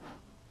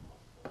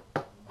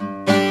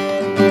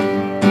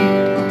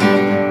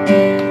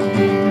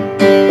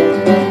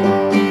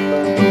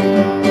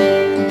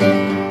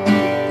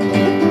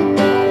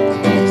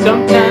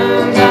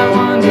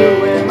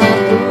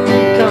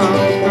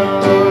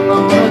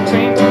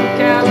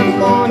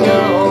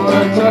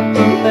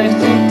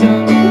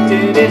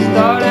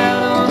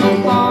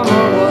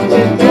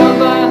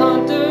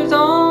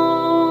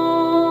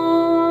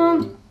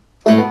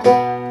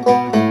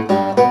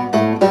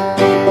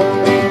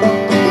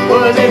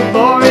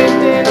forest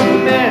in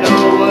a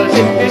meadow? Was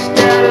it fished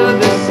out of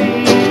the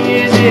sea?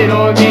 Is it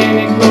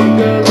organic,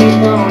 locally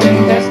grown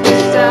and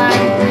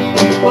pesticide free?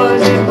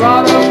 Was it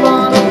brought up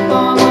on a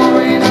farm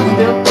or in a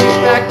filthy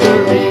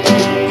factory?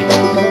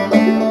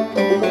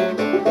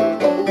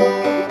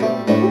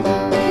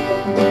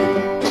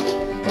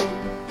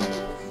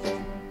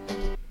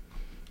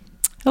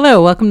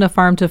 Hello, welcome to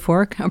Farm to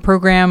Fork, a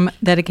program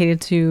dedicated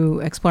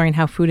to exploring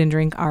how food and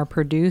drink are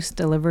produced,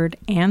 delivered,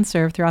 and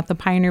served throughout the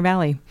Pioneer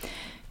Valley.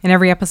 In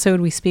every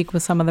episode, we speak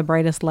with some of the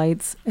brightest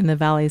lights in the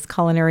valley's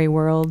culinary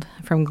world,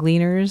 from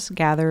gleaners,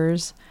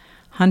 gatherers,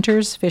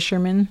 hunters,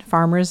 fishermen,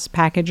 farmers,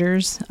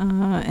 packagers,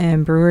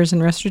 and brewers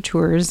and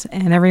restaurateurs,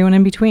 and everyone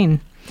in between.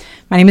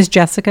 My name is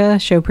Jessica.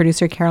 Show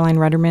producer Caroline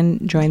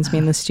Rudderman joins me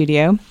in the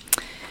studio,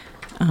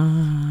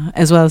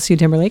 as well as Sue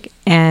Timberlake.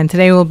 And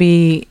today we'll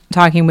be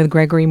talking with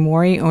Gregory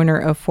Morey, owner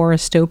of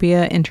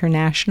Forestopia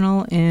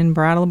International in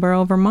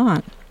Brattleboro,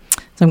 Vermont.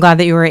 So I'm glad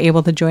that you were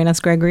able to join us,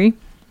 Gregory.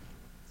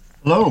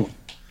 Hello.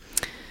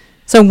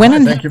 So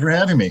Thank you for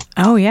having me.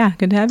 Oh yeah,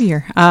 good to have you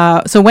here.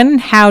 So when and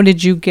how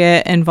did you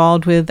get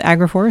involved with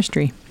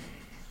agroforestry?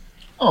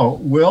 Oh,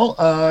 well,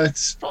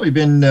 it's probably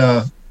been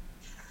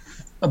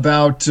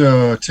about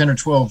 10 or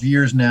 12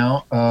 years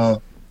now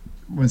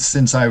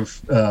since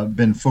I've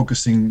been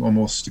focusing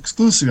almost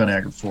exclusively on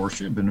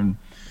agroforestry. I've been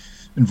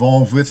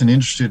involved with and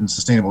interested in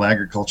sustainable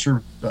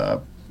agriculture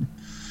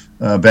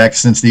back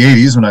since the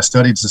 80s when I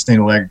studied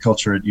sustainable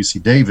agriculture at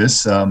UC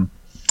Davis and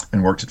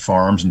worked at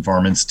farms and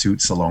farm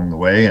institutes along the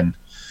way, and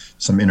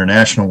some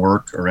international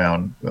work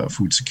around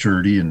food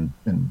security and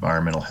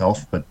environmental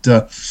health. But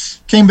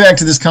came back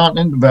to this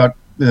continent about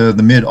the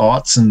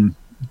mid-aughts and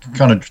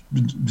kind of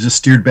just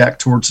steered back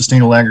towards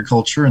sustainable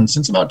agriculture. And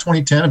since about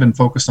 2010, I've been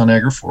focused on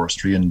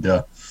agroforestry, and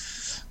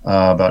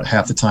about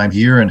half the time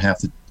here and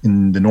half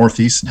in the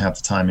Northeast and half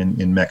the time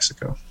in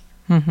Mexico.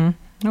 Mm-hmm.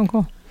 Oh,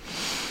 cool.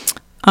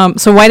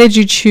 So why did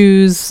you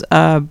choose,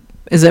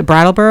 is it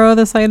Brattleboro,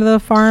 the site of the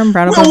farm?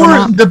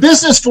 Well, the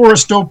business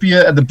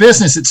Forestopia, the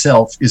business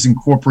itself is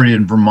incorporated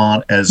in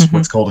Vermont as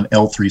what's called an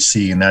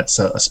L3C, and that's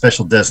a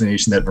special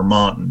designation that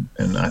Vermont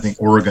and I think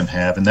Oregon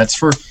have, and that's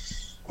for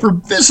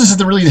businesses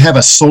that really have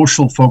a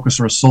social focus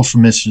or a social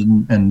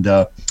mission, and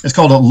it's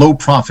called a low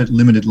profit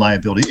limited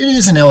liability. It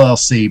is an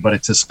LLC, but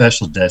it's a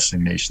special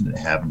designation that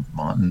they have in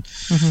Vermont. And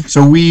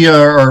so we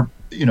are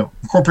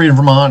incorporated in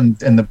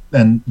Vermont, and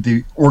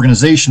the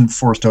organization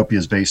Forestopia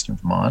is based in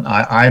Vermont.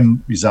 I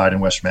reside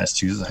in Western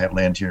Massachusetts. I have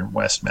land here in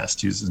West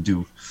Massachusetts and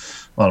do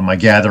a lot of my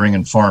gathering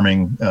and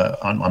farming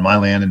on my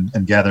land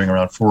and gathering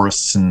around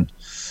forests and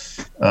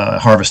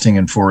harvesting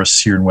in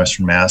forests here in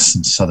Western Mass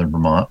and Southern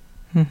Vermont.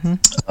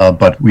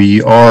 But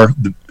we are,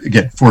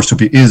 again,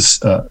 Forestopia is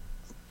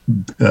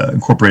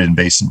incorporated and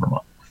based in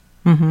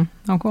Vermont.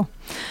 Oh, cool.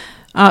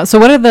 So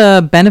what are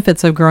the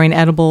benefits of growing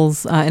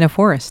edibles in a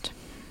forest?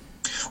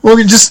 Well,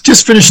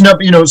 just finishing up,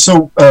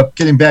 so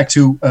getting back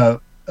to,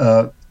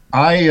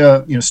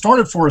 I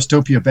started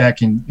Forestopia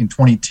back in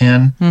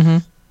 2010,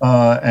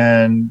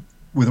 and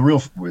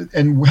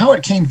and how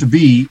it came to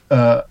be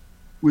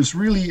was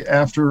really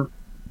after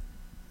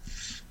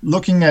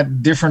looking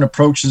at different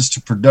approaches to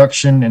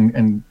production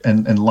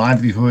and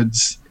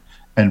livelihoods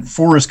and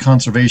forest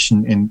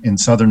conservation in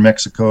southern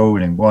Mexico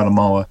and in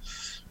Guatemala.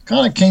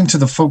 Kind of came to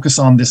the focus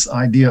on this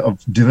idea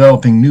of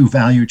developing new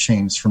value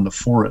chains from the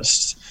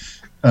forests.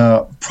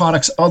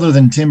 Products other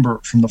than timber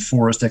from the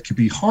forest that could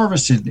be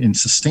harvested in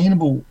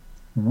sustainable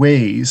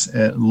ways,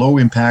 low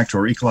impact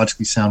or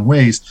ecologically sound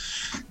ways,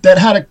 that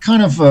had a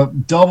kind of a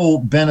double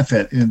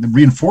benefit in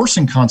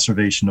reinforcing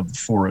conservation of the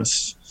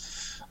forests,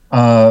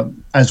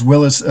 as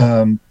well as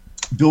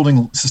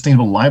building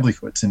sustainable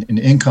livelihoods and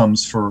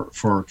incomes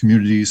for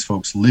communities,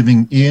 folks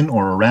living in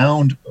or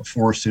around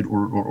forested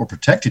or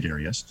protected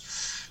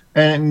areas.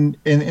 And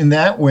in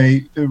that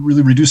way,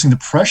 really reducing the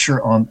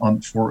pressure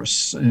on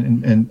forests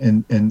and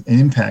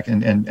impact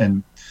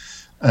and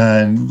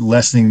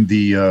lessening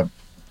the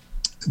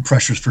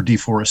pressures for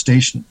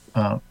deforestation.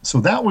 So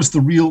that was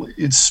the real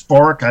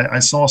spark. I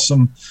saw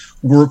some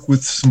work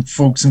with some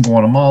folks in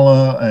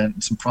Guatemala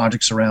and some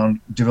projects around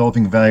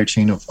developing a value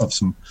chain of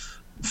some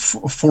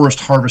forest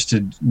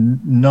harvested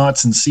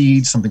nuts and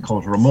seeds, something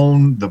called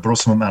Ramon, the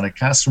Brossima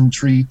manicastrum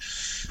tree,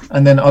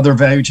 and then other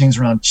value chains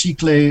around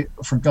chicle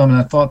for gum. And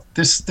I thought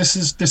this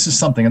is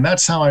something, and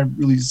that's how I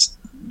really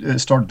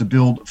started to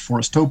build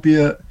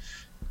Forestopia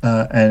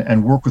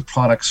and work with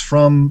products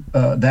from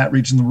that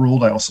region of the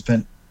world. I also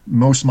spent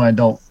most of my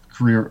adult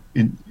career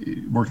in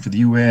working for the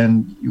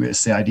UN,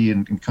 USAID,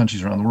 and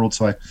countries around the world.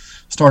 So I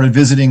started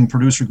visiting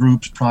producer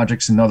groups,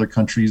 projects in other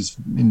countries,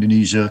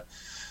 Indonesia,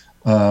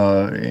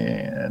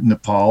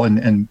 Nepal,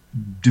 and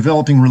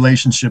developing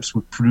relationships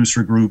with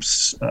producer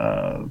groups,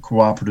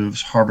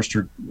 cooperatives,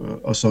 harvester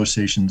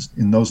associations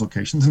in those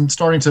locations, and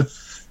starting to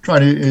try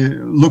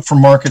to look for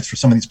markets for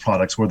some of these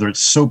products, whether it's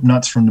soap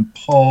nuts from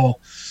Nepal,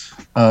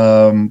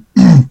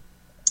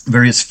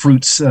 various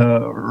fruits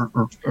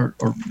or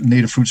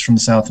native fruits from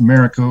South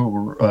America,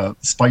 or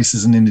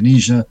spices in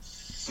Indonesia,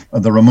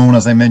 the Ramon,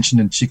 as I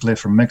mentioned, and Chicle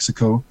from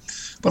Mexico.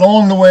 But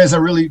along the way, as I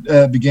really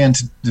began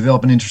to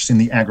develop an interest in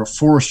the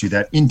agroforestry,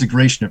 that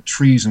integration of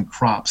trees and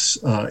crops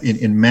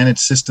in managed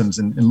systems,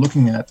 and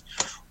looking at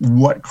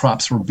what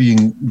crops were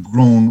being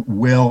grown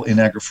well in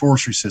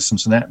agroforestry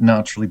systems, and that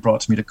naturally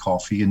brought me to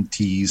coffee and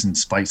teas and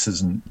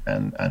spices,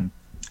 and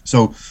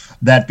so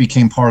that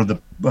became part of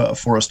the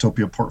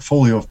Forestopia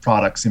portfolio of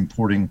products,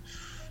 importing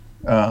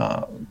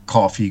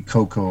coffee,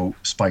 cocoa,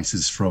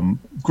 spices from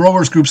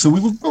growers groups. So we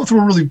would go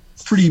through a really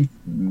pretty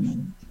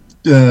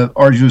not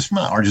arduous,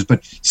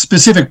 but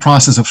specific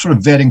process of sort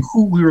of vetting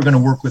who we were going to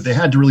work with. They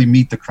had to really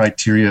meet the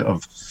criteria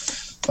of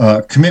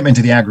commitment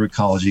to the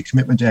agroecology,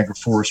 commitment to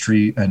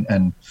agroforestry,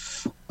 and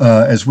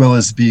as well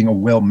as being a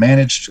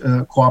well-managed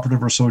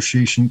cooperative or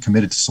association,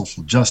 committed to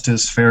social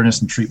justice, fairness,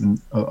 and treatment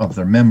of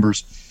their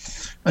members.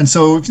 And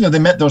so, they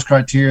met those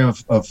criteria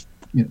of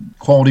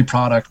quality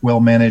product,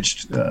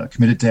 well-managed,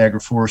 committed to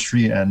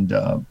agroforestry, and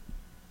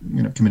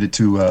committed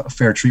to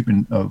fair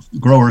treatment of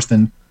growers,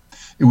 then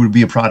it would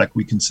be a product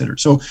we considered.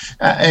 So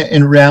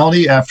in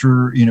reality,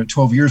 after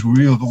 12 years, we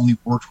really have only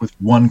worked with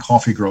one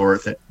coffee grower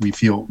that we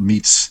feel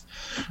meets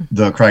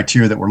the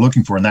criteria that we're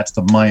looking for, and that's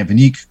the Maya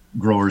Vinique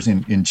growers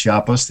in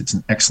Chiapas. It's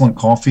an excellent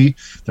coffee.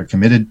 They're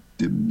committed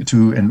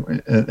to an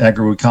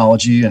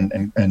agroecology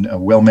and a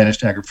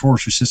well-managed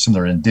agroforestry system.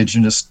 They're an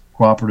indigenous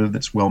cooperative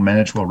that's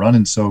well-managed, well-run,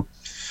 and so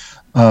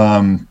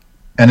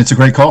and it's a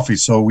great coffee.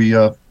 So we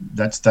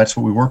that's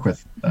what we work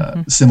with.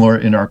 Similar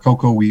in our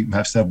cocoa, we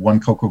have to have one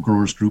cocoa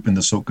growers group in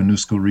the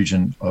Soconusco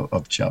region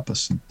of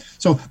Chiapas. And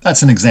so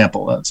that's an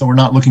example. So we're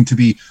not looking to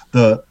be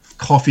the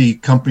coffee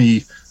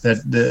company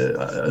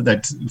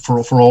that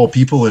for all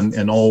people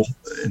and all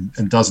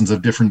and dozens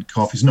of different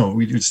coffees. No,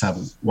 we just have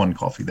one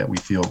coffee that we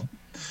feel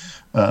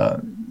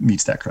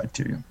meets that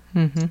criteria.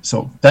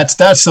 So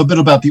that's a bit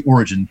about the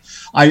origin.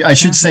 I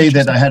should say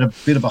that I had a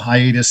bit of a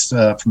hiatus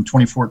from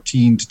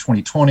 2014 to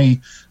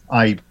 2020.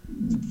 I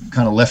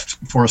kind of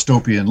left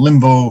Forestopia in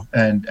limbo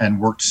and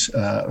worked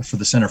for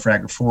the Center for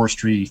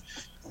Agroforestry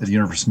at the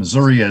University of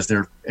Missouri as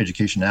their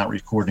education and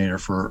outreach coordinator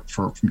from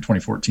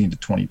 2014 to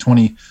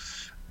 2020.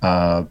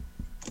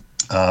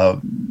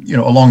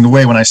 Along the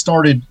way when I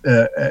started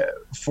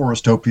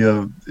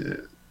Forestopia,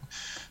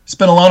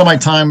 spent a lot of my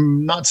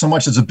time not so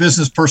much as a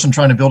business person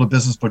trying to build a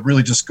business, but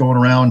really just going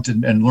around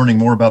and learning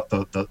more about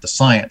the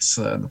science,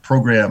 the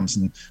programs,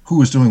 and who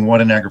was doing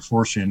what in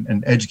agroforestry,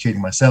 and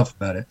educating myself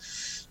about it.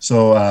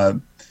 So,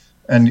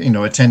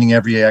 attending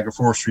every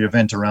agroforestry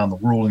event around the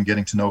world and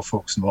getting to know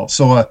folks involved.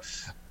 So,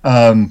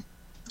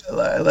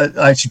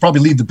 I should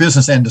probably leave the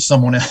business end to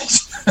someone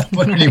else.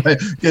 But anyway,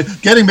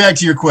 getting back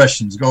to your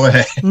questions, go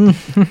ahead.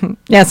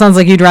 Yeah, it sounds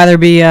like you'd rather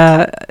be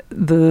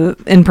the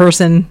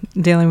in-person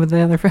dealing with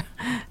the other,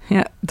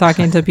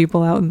 talking to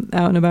people out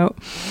and about.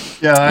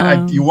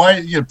 Yeah,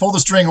 you pull the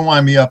string and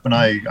wind me up, and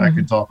I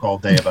could talk all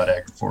day about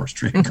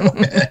agroforestry. Go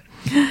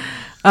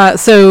ahead.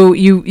 So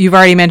you've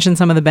already mentioned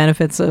some of the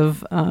benefits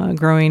of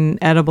growing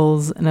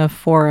edibles in a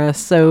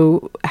forest.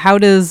 So how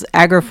does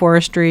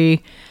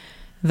agroforestry,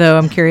 though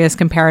I'm curious,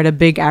 compare to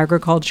big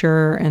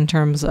agriculture in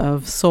terms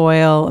of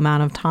soil,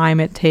 amount of time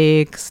it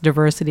takes,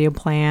 diversity of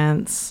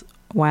plants,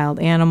 wild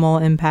animal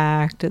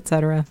impact,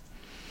 etc.?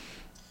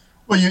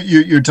 Well,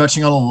 you're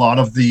touching on a lot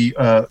of the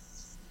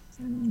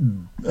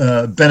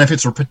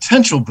benefits or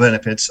potential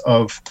benefits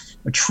of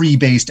a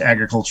tree-based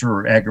agriculture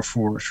or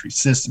agroforestry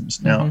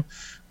systems. Now,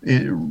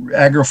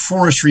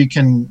 agroforestry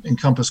can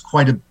encompass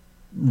quite a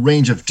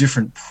range of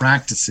different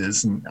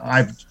practices, and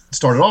I've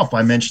started off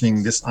by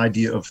mentioning this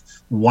idea of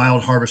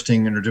wild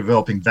harvesting and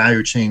developing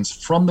value chains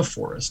from the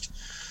forest.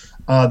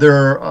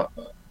 There are,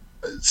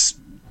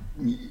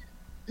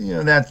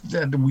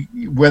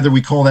 whether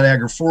we call that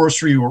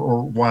agroforestry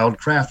or wild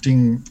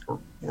crafting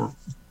or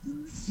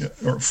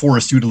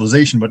forest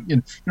utilization, but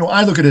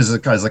I look at it as a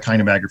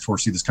kind of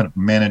agroforestry, this kind of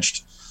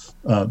managed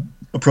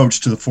approach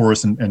to the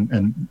forest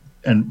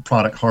and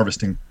product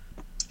harvesting.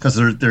 Because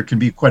there can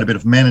be quite a bit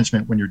of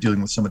management when you're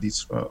dealing with some of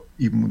these,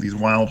 even with these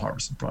wild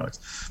harvested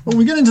products. But when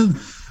we get into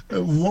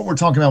what we're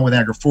talking about with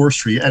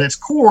agroforestry, at its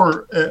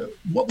core,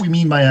 what we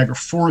mean by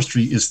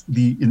agroforestry is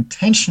the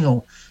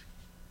intentional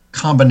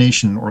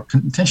combination or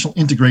intentional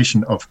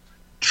integration of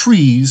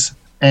trees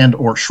and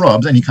or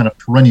shrubs, any kind of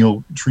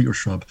perennial tree or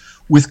shrub,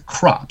 with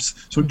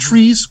crops. So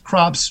trees,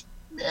 crops,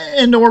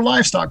 and or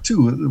livestock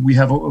too. We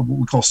have what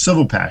we call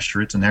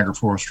silvopasture. It's an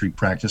agroforestry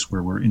practice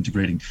where we're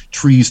integrating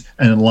trees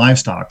and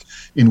livestock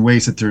in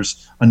ways that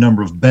there's a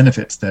number of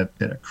benefits that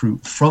accrue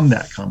from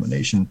that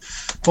combination.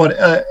 But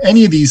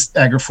any of these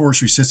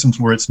agroforestry systems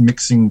where it's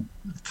mixing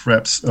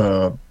perhaps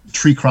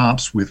tree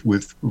crops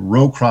with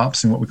row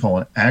crops in what we call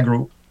an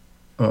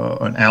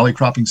alley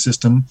cropping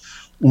system,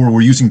 or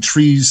we're using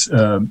trees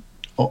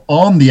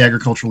on the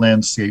agricultural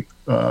landscape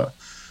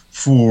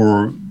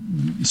for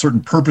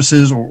certain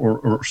purposes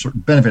or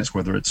certain benefits,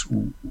 whether it's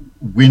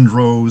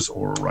windrows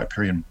or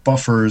riparian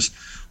buffers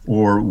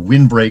or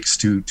windbreaks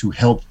to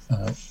help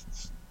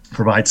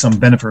provide some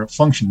benefit or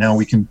function. Now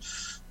we can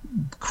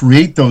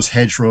create those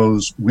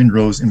hedgerows,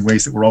 windrows in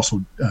ways that we're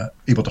also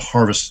able to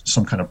harvest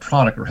some kind of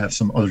product or have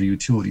some other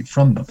utility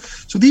from them.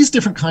 So these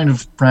different kind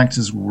of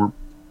practices were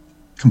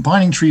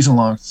combining trees and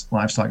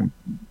livestock, and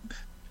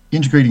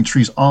integrating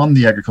trees on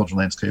the agricultural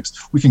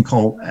landscapes, we can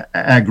call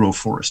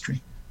agroforestry.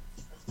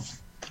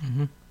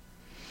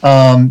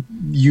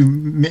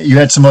 You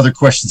had some other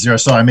questions there. I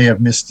saw I may have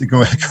missed.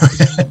 Go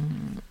ahead.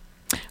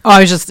 Oh, I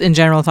was just in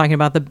general talking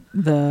about the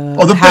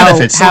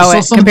benefits. How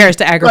it compares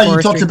to agroforestry. Right,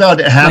 you talked about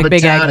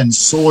habitat and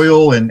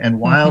soil and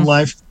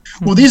wildlife.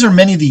 Well, these are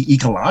many of the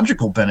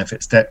ecological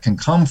benefits that can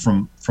come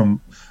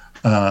from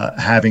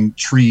having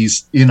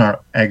trees in our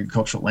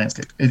agricultural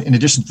landscape. In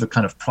addition to the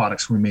kind of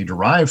products we may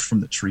derive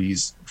from the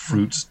trees,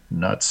 fruits,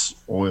 nuts,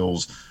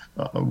 oils,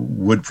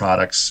 wood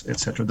products,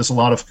 etc. There's a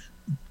lot of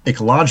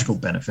ecological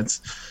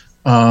benefits.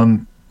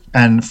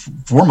 And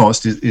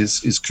foremost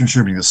is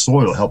contributing to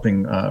soil,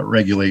 helping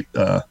regulate,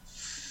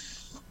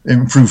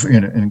 improve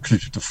and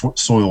contribute to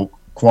soil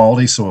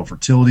quality, soil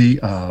fertility,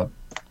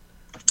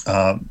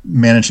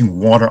 managing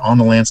water on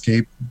the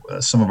landscape.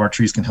 Some of our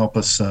trees can help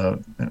us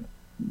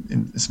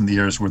in some of the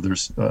areas where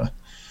there's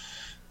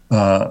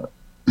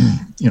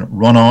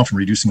runoff and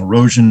reducing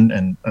erosion,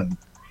 and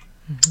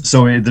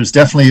so there's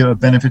definitely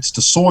benefits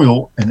to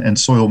soil and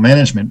soil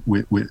management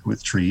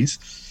with trees.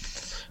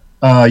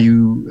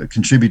 You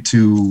contribute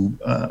to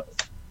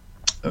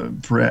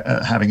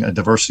having a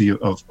diversity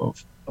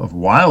of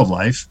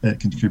wildlife that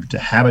can contribute to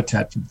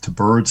habitat to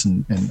birds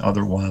and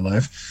other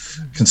wildlife.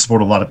 Can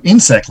support a lot of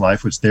insect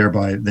life, which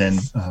thereby then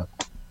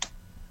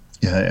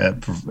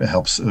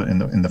helps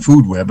in the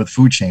food web, the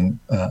food chain.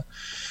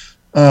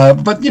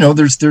 But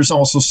there's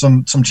also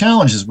some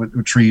challenges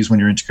with trees when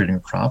you're integrating a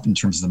crop in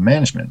terms of the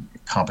management,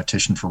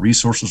 competition for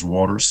resources,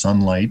 water,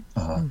 sunlight,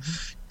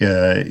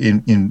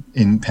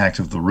 impact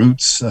of the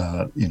roots.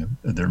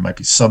 There might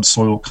be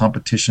subsoil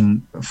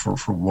competition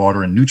for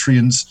water and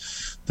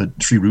nutrients. The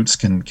tree roots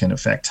can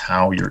affect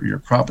how your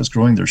crop is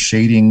growing. There's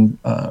shading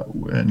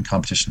and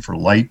competition for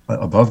light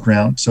above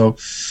ground. So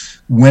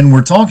when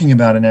we're talking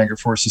about an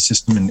agroforestry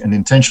system and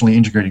intentionally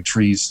integrating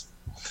trees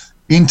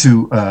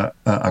into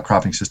a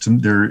cropping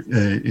system,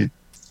 it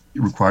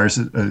requires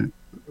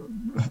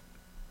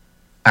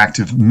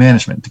active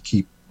management to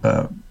keep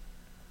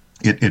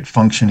it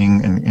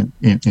functioning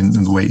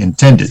in the way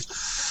intended.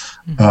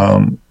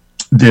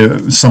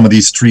 Some of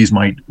these trees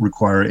might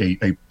require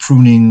a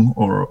pruning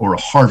or a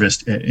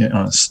harvest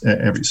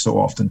every so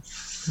often.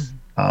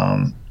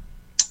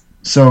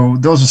 So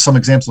those are some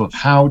examples of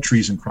how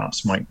trees and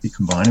crops might be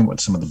combined and what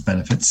some of the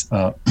benefits.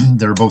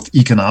 There are both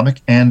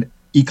economic and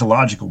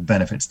ecological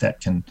benefits that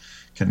can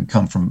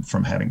come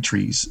from having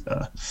trees.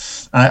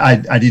 I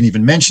didn't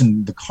even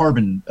mention the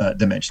carbon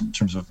dimension in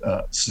terms of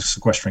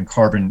sequestering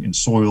carbon in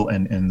soil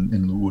and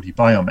in the woody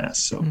biomass.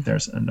 So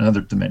there's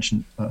another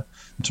dimension in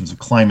terms of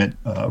climate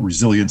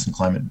resilience and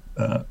climate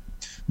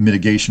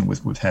mitigation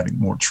with having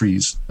more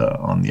trees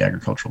on the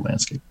agricultural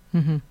landscape.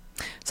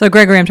 So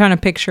Gregory, I'm trying to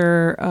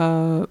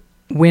picture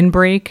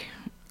windbreak.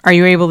 Are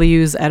you able to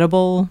use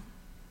edible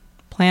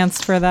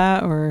plants for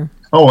that, or?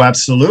 Oh,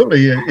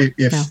 absolutely.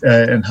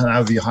 And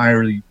have the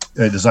highly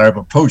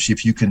desirable approach,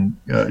 if you can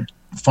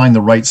find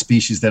the right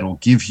species that will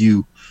give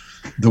you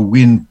the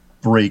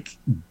windbreak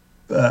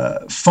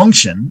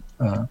function,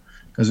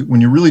 because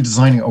when you're really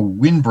designing a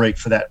windbreak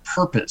for that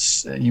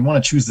purpose, you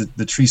want to choose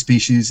the tree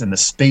species and the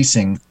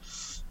spacing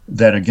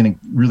that are going to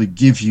really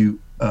give you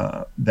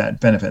that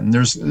benefit. And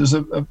there's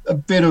a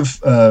bit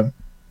of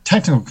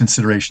technical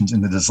considerations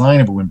in the design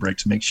of a windbreak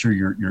to make sure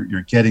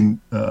you're getting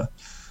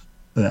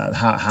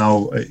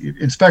how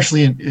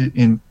especially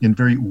in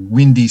very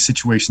windy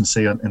situations,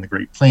 say in the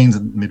Great Plains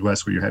and the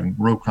Midwest, where you're having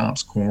row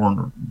crops, corn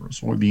or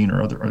soybean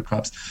or other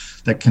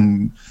crops that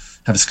can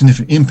have a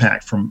significant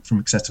impact from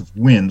excessive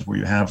winds, where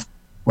you have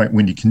quite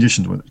windy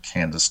conditions, whether it's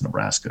Kansas,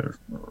 Nebraska,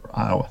 or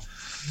Iowa.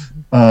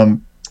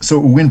 So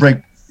a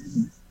windbreak,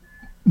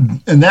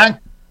 in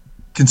that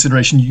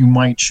consideration, you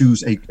might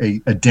choose a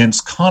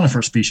dense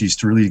conifer species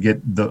to really get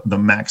the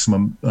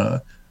maximum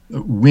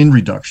wind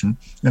reduction.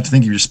 You have to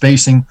think of your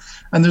spacing,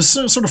 and there's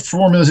sort of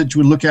formulas that you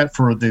would look at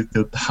for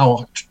the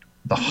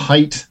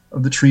height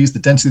of the trees, the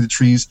density of the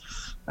trees,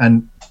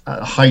 and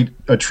height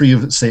a tree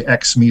of, say,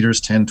 X meters,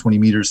 10, 20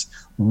 meters.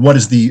 What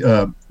is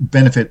the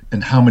benefit,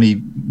 and how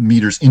many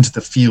meters into the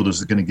field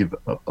is it going to give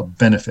a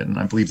benefit? And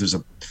I believe it's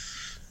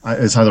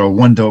either a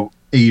 1:8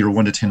 or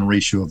 1:10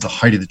 ratio of the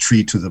height of the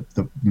tree to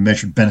the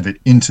measured benefit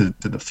into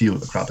the field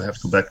of the crop. I have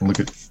to go back and look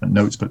at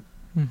notes, but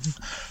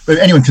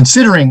anyone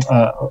considering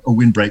a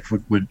windbreak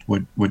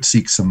would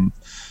seek some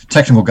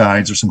technical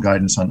guides or some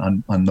guidance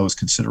on those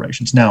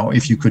considerations. Now,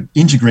 if you could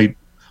integrate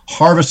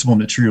harvestable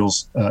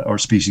materials or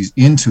species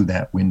into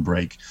that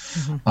windbreak,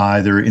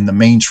 either in the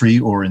main tree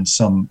or in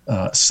some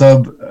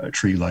sub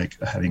tree, like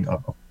having a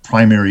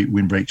primary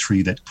windbreak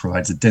tree that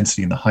provides the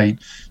density and the height,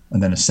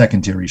 and then a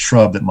secondary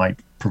shrub that might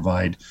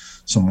provide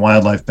some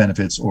wildlife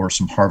benefits or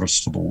some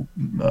harvestable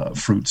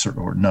fruits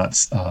or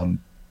nuts.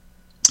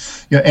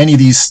 any of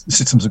these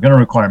systems are going to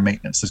require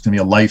maintenance. There's going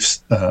to be a life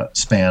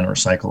span or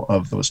cycle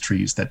of those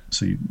trees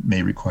so you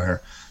may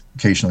require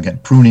occasional, again,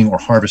 pruning or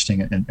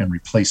harvesting and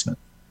replacement.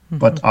 Mm-hmm.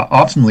 But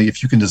optimally,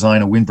 if you can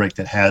design a windbreak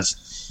that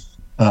has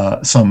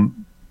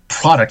some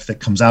product that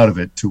comes out of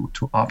it to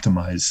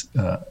optimize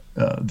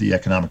the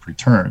economic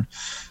return.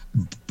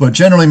 But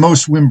generally,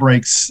 most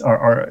windbreaks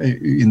are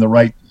in the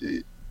right,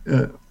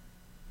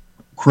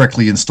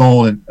 correctly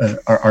installed, and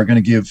are going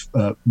to give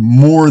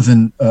more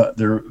than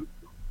their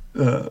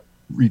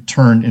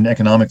return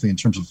economically in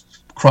terms of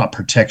crop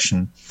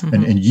protection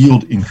and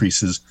yield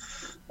increases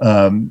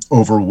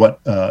over what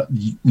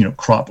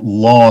crop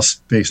loss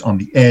based on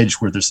the edge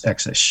where there's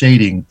excess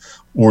shading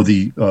or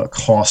the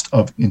cost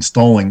of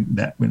installing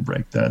that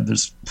windbreak.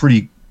 There's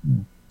pretty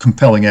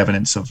compelling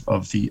evidence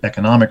of the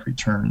economic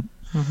return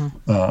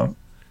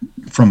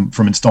from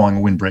installing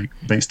a windbreak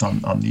based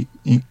on the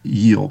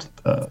yield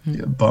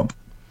bump.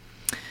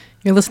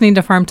 You're listening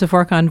to Farm to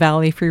Fork on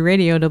Valley Free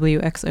Radio,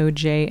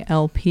 WXOJ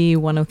LP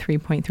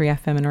 103.3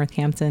 FM in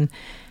Northampton.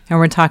 And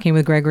we're talking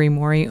with Gregory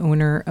Morey,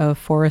 owner of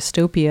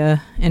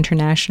Forestopia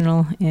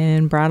International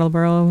in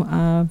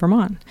Brattleboro,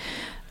 Vermont.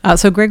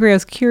 So, Gregory, I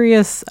was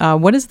curious,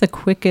 what is the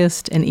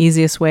quickest and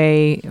easiest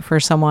way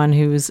for someone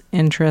who's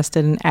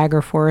interested in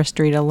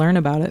agroforestry to learn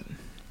about it?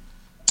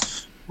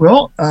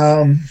 Well,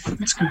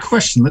 that's a good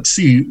question. Let's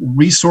see.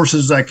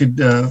 Resources I could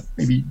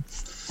maybe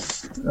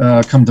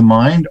come to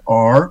mind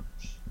are,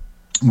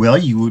 well,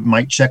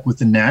 might check with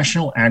the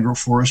National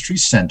Agroforestry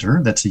Center.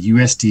 That's a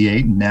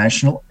USDA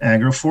National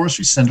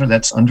Agroforestry Center.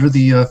 That's under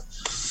the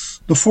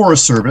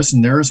Forest Service,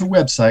 and there is a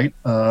website.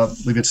 I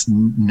believe it's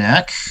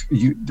NAC,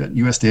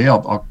 USDA.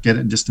 I'll get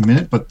it in just a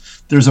minute, but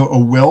there's a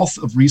wealth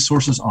of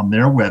resources on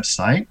their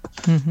website.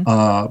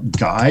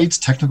 Guides,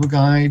 technical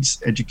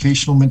guides,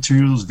 educational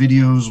materials,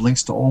 videos,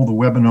 links to all the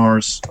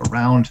webinars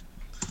around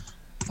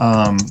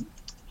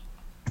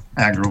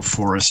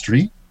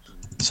agroforestry.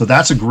 So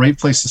that's a great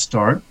place to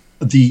start.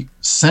 The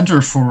Center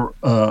for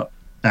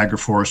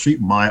Agroforestry,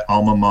 my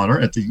alma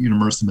mater at the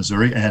University of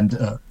Missouri, and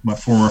my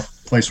former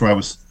place where I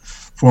was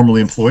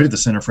formerly employed at the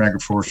Center for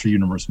Agroforestry,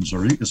 University of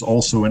Missouri, is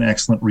also an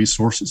excellent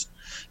resources.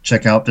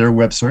 Check out their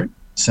website,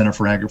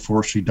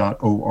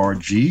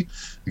 centerforagroforestry.org.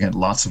 Again,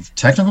 lots of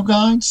technical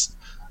guides.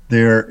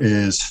 There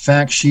is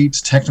fact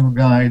sheets, technical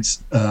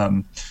guides,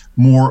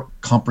 more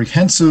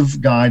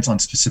comprehensive guides on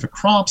specific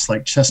crops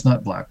like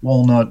chestnut, black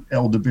walnut,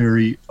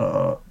 elderberry,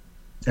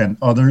 and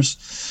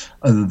others.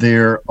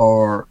 There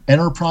are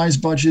enterprise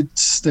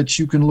budgets that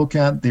you can look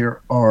at. There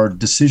are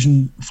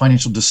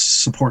financial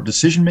support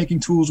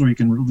decision-making tools where you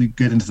can really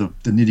get into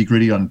the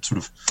nitty-gritty on sort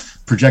of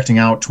projecting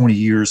out 20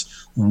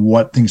 years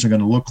what things are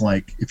going to look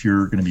like if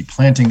you're going to be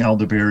planting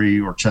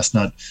elderberry or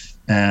chestnut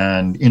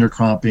and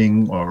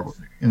intercropping,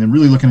 and then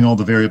really looking at all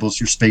the variables,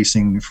 your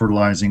spacing,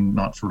 fertilizing,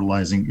 not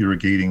fertilizing,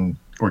 irrigating,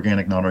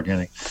 organic, not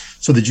organic,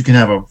 so that you can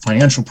have a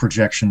financial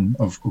projection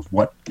of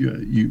what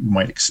you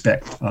might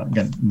expect.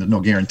 Again, there's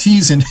no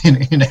guarantees in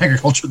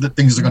agriculture that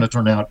things are going to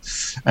turn out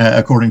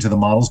according to the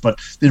models, but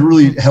they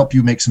really help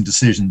you make some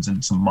decisions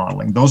and some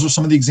modeling. Those are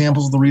some of the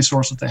examples of the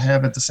resources they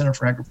have at the Center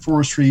for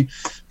Agroforestry.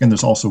 Again,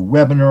 there's also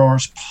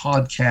webinars,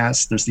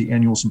 podcasts, there's the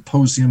annual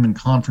symposium and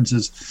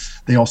conferences.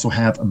 They also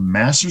have a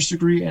master's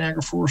degree in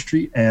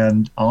agroforestry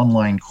and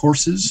online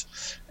courses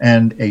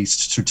and a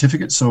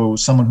certificate. So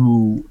someone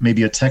who may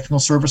be a technical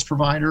service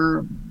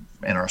provider,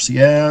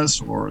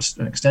 NRCS, or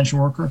an extension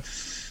worker,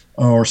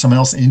 or someone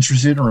else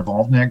interested or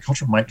involved in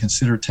agriculture might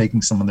consider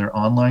taking some of their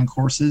online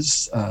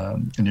courses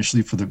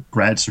initially for the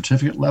grad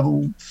certificate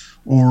level,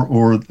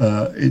 or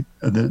the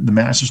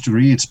master's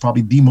degree. It's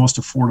probably the most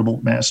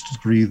affordable master's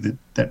degree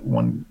that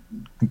one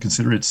can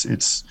consider. It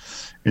has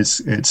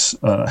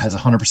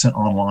 100%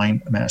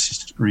 online master's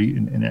degree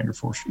in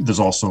agroforestry. There's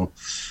also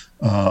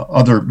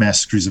other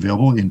master's degrees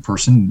available in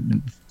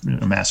person,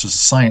 a master's of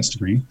science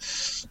degree.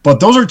 But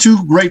those are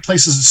two great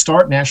places to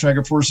start: National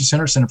Agroforestry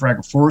Center, Center for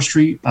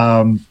Agroforestry.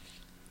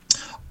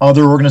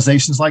 Other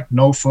organizations like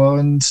NOFA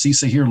and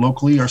CISA here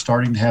locally are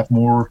starting to have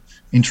more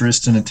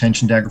interest and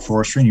attention to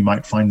agroforestry, and you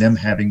might find them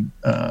having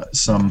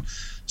some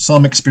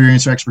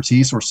experience or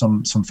expertise or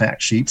some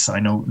fact sheets.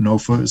 I know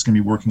NOFA is going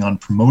to be working on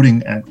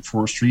promoting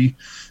agroforestry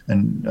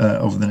and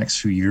over the next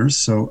few years.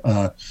 So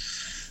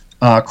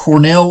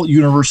Cornell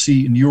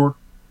University in New York,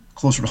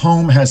 closer to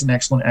home, has an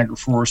excellent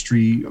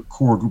agroforestry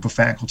core group of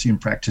faculty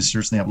and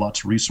practitioners, and they have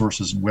lots of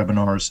resources and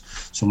webinars.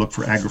 So look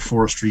for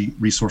agroforestry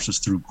resources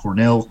through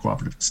Cornell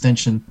Cooperative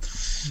Extension.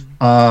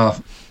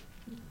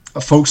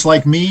 Folks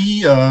like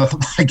me, I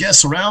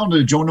guess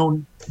around John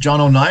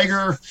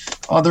O'Niger,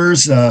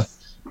 others,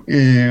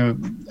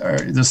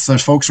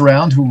 there's folks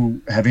around who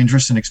have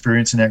interest and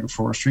experience in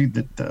agroforestry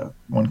that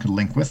one could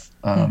link with.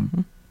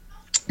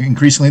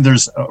 Increasingly,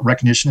 there's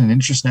recognition and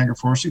interest in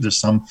agroforestry. There's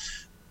some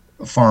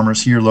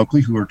farmers here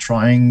locally who are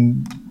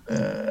trying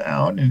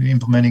out and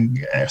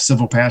implementing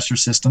silvopasture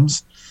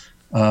systems.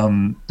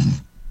 John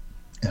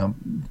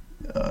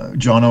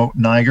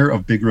O'Niger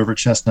of Big River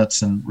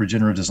Chestnuts and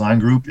Regenerative Design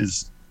Group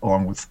is,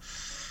 along with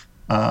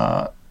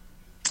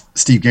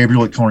Steve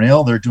Gabriel at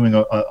Cornell, they're doing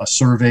a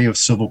survey of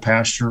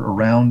silvopasture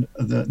around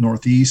the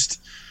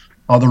Northeast.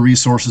 Other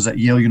resources at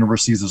Yale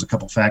University, there's a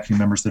couple faculty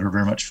members that are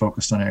very much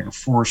focused on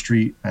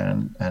agroforestry,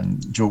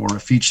 and Joe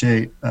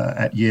Orefice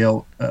at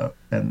Yale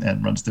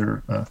and runs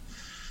their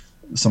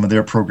some of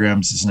their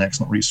programs is an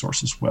excellent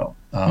resource as well.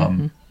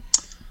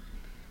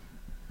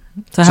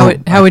 So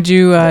how would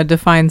you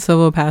define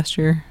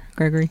silvopasture,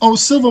 Gregory?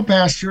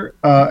 Silvopasture,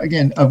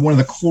 again, one of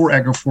the core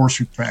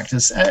agroforestry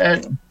practice.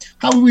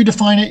 How would we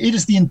define it? It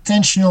is the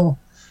intentional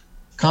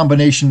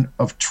combination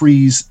of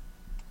trees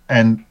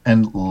and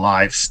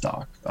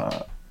livestock.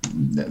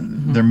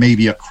 There may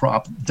be a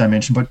crop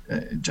dimension,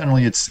 but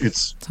generally it's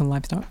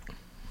livestock.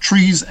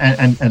 Trees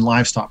and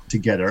livestock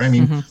together. I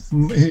mean,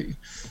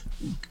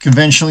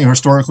 conventionally,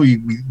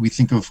 historically, we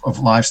think of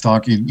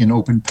livestock in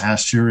open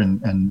pasture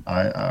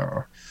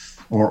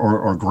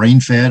or grain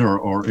fed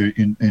or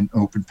in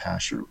open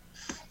pasture.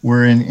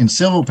 Where in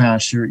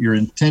silvopasture, you're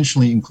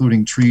intentionally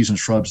including trees and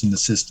shrubs in the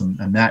system,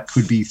 and that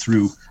could be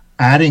through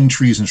adding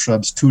trees and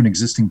shrubs to an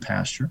existing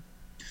pasture,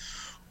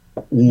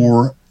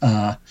 or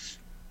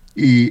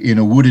in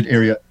a wooded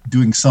area,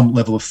 doing some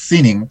level of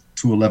thinning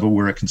to a level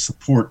where it can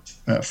support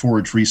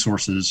forage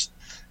resources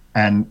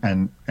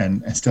and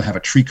still have a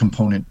tree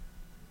component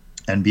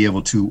and be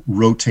able to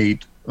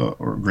rotate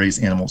or graze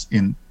animals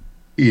in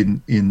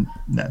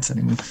that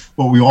setting.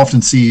 What we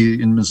often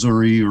see in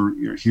Missouri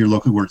or here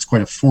locally, where it's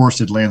quite a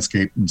forested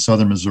landscape in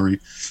southern Missouri,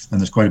 and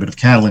there's quite a bit of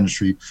cattle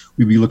industry,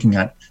 we'd be looking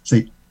at,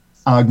 say,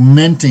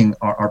 augmenting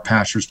our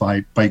pastures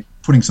by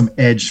putting some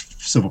edge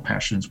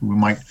silvopastures. We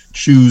might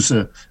choose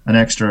an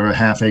extra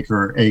half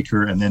acre or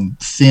acre and then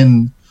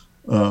thin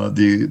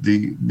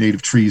the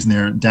native trees in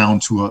there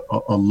down to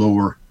a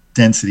lower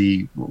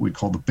density, what we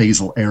call the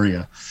basal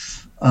area,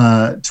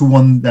 to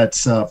one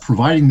that's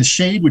providing the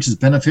shade, which is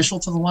beneficial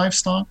to the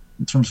livestock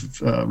in terms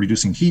of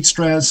reducing heat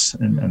stress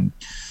and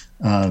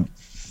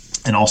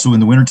also in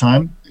the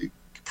wintertime, it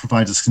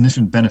provides a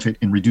significant benefit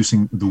in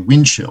reducing the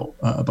wind chill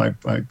by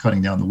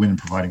cutting down the wind and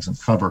providing some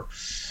cover.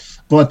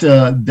 But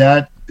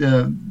that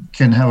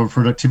can have a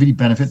productivity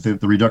benefit,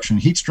 the reduction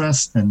in heat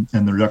stress and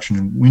the reduction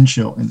in wind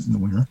chill in the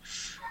winter.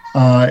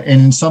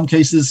 And in some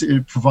cases,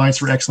 it provides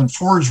for excellent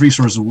forage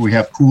resources where we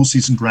have cool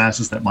season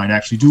grasses that might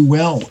actually do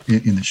well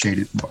in the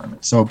shaded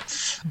environment. So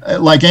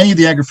like any of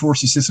the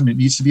agroforestry system, it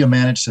needs to be a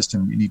managed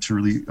system. You need to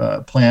really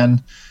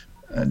plan,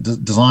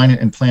 design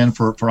and plan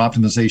for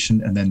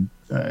optimization, and then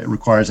it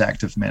requires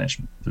active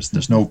management.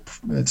 There's no,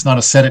 it's not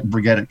a set it and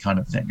forget it kind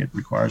of thing. It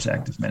requires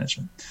active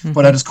management.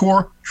 But at its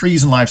core,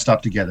 trees and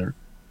livestock together,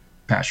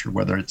 pasture,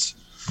 whether it's,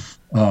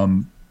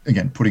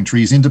 again, putting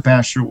trees into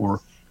pasture or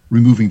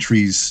removing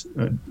trees,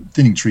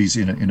 thinning trees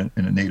in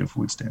a native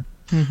wood stand.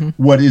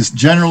 What is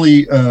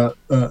generally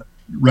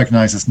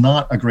recognized as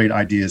not a great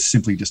idea is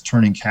simply just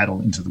turning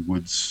cattle into the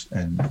woods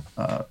and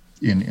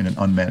in an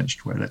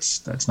unmanaged way.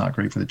 That's not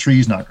great for the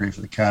trees, not great for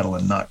the cattle,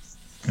 and not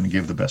going to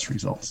give the best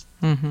results.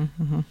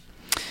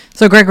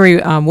 So, Gregory,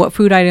 what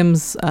food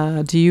items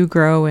do you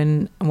grow,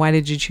 and why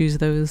did you choose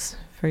those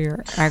for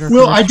your agriculture?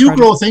 Well, I do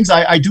grow things.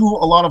 I do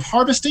a lot of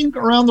harvesting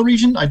around the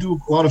region. I do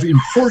a lot of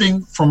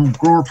importing from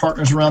grower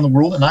partners around the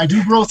world, and I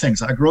do grow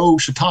things. I grow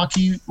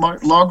shiitake,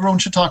 log-grown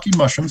shiitake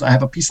mushrooms. I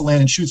have a piece of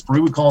land in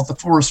Shutesbury. We call it the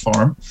Forest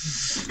Farm.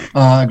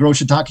 I grow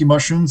shiitake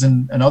mushrooms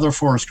and other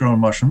forest-grown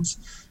mushrooms.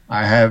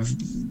 I have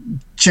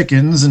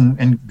chickens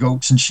and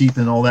goats and sheep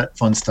and all that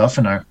fun stuff,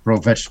 and I grow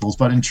vegetables.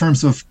 But in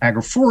terms of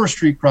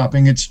agroforestry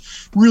cropping,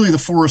 it's really the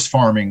forest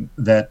farming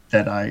that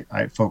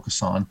I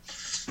focus on.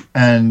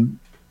 And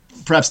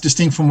perhaps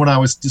distinct from what I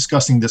was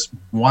discussing, this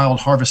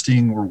wild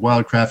harvesting or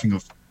wild crafting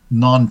of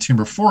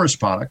non-timber forest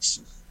products,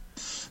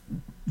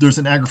 there's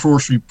an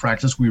agroforestry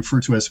practice we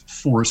refer to as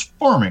forest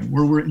farming,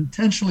 where we're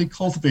intentionally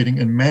cultivating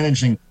and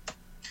managing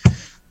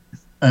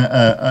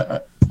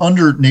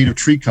under native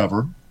tree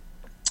cover.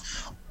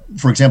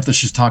 For example, the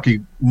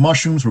shiitake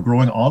mushrooms we're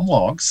growing on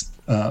logs,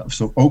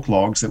 so oak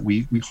logs that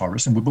we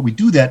harvest, but we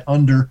do that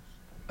under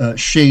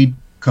shade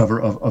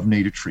cover of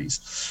native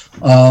trees.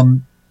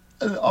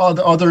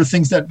 Other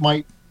things that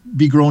might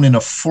be grown in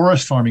a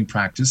forest farming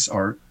practice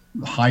are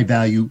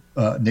high-value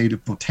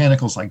native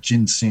botanicals like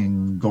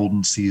ginseng,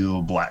 golden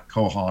seal, black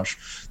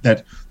cohosh,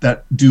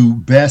 that do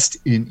best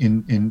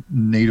in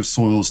native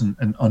soils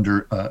and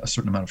under a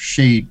certain amount of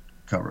shade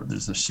cover.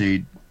 There's a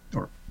shade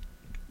or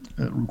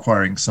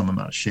requiring some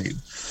amount of shade.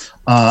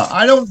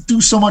 I don't do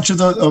so much of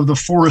the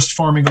forest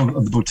farming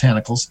of the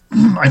botanicals.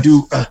 I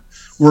do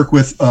work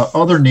with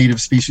other native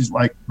species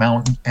like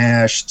mountain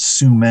ash,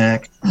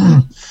 sumac,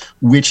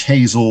 witch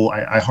hazel.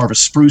 I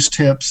harvest spruce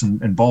tips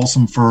and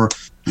balsam fir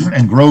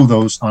and grow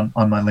those on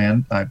my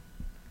land. I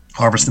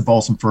harvest the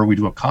balsam fir. We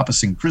do a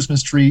coppicing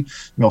Christmas tree.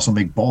 We also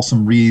make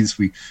balsam wreaths.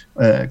 We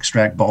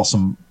extract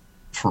balsam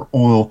for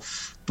oil.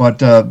 But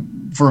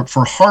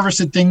for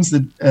harvested things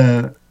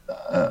that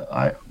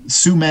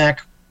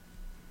sumac,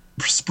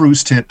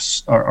 spruce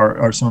tips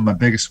are some of my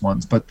biggest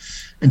ones. But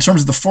in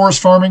terms of the forest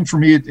farming, for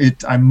me,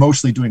 I'm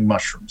mostly doing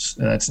mushrooms.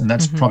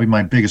 That's probably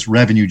my biggest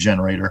revenue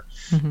generator.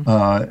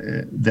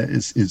 That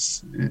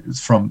is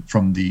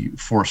from the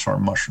forest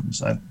farm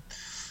mushrooms. I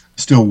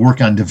still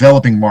work on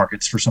developing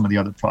markets for some of the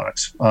other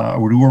products.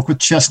 We work with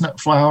chestnut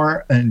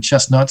flower and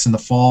chestnuts in the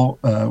fall.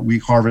 We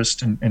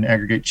harvest and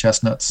aggregate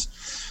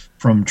chestnuts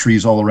from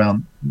trees all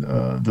around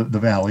the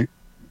valley.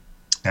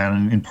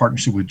 And in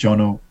partnership with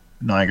Jono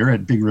Niger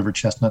at Big River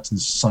Chestnuts in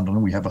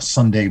Sunderland, we have a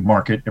Sunday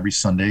market every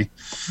Sunday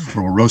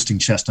where we're roasting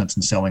chestnuts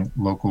and selling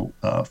local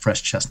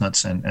fresh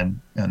chestnuts and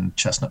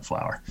chestnut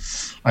flour.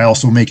 I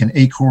also make an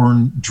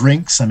acorn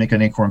drinks. I make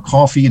an acorn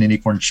coffee and an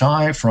acorn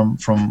chai from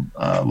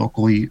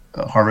locally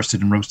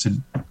harvested and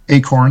roasted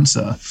acorns.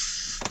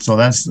 So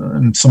that's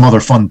and some other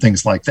fun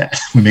things like that.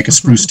 We make a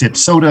spruce tip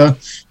soda.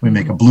 We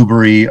make a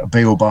blueberry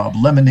baobab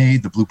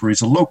lemonade. The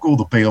blueberries are local.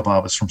 The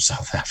baobab is from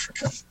South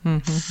Africa.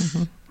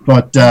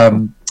 But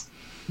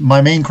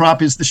my main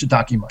crop is the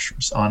shiitake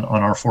mushrooms on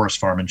our forest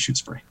farm in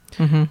Shutesbury.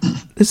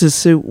 This is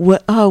Sue.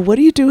 What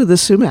do you do with the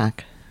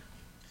sumac?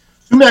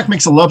 Sumac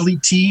makes a lovely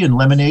tea and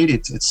lemonade.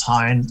 It's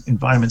high in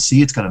vitamin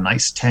C. It's got a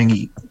nice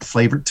tangy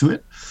flavor to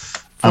it.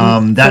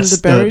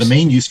 That's the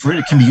main use for it.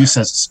 It can be used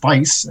as a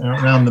spice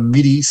around the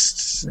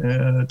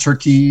Mideast,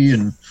 Turkey,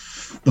 and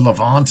the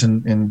Levant,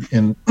 and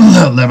in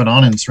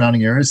Lebanon and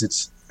surrounding areas.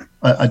 It's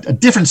a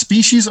different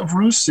species of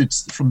rus.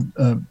 It's from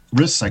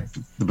ris, like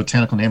the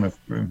botanical name. I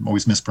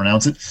always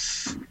mispronounce it.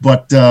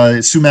 But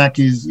sumac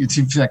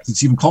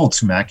it's even called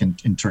sumac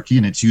in Turkey,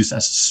 and it's used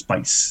as a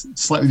spice.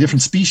 Slightly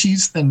different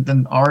species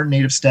than our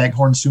native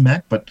staghorn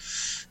sumac, but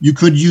you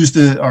could use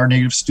our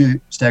native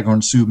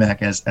staghorn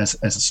sumac as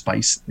a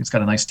spice. It's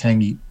got a nice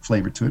tangy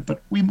flavor to it,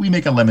 but we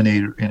make a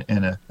lemonade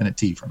and a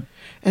tea from it.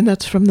 And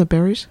that's from the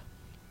berries?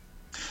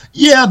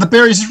 Yeah, the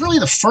berries is really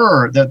the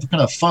fur, the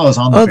kind of fuzz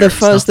on the berries. Oh, the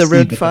fuzz, the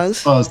red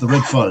fuzz? The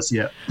red fuzz,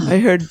 yeah. I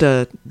heard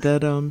that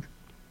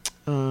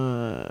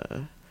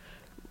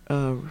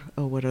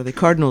what are they?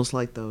 Cardinals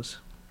like those.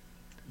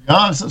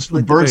 Yeah,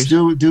 like birds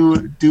do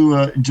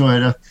enjoy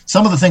it.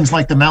 Some of the things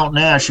like the mountain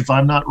ash, if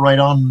I'm not right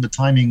on the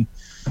timing,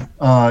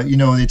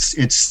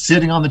 it's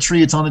sitting on the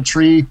tree. It's on the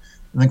tree,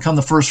 and then come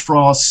the first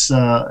frosts,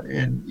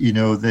 and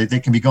they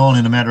can be gone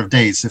in a matter of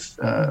days. If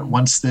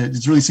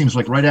it really seems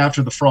like right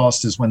after the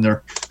frost is when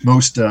they're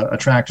most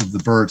attractive to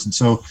the birds. And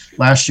so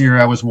last year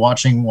I was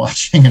watching,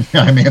 and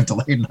I may have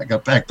delayed, and I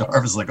got back to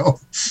harvest like, gone.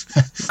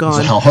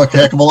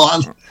 Heck of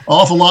a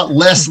awful lot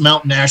less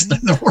mountain ash than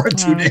there were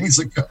 2 days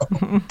ago.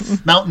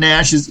 Mountain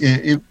ash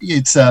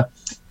it's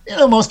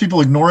most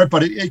people ignore it,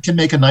 but it can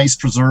make a nice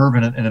preserve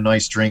and a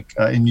nice drink.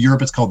 In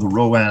Europe, it's called the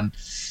Rowan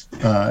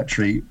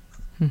tree.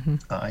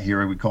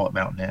 Here we call it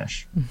mountain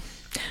ash.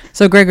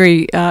 So,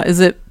 Gregory, is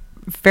it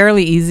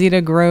fairly easy to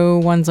grow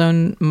one's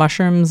own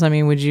mushrooms? I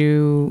mean, would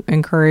you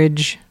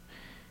encourage,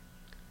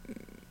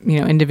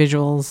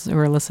 individuals who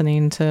are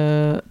listening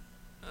to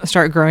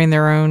start growing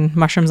their own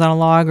mushrooms on a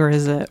log, or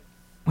is it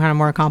kind of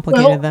more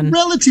complicated than?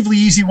 Relatively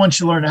easy once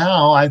you learn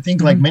how. I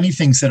think like many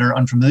things that are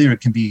unfamiliar, it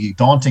can be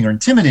daunting or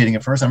intimidating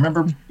at first. I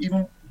remember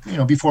even,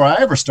 before I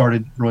ever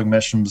started growing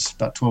mushrooms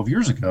about 12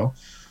 years ago,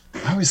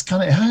 I was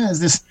kind of,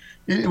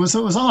 it was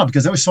odd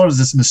because I always thought it was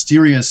this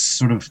mysterious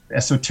sort of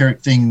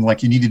esoteric thing,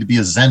 like you needed to be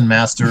a Zen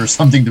master or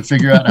something to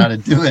figure out how to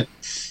do it.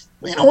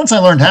 Once I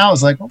learned how, I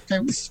was like, okay,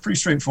 this is pretty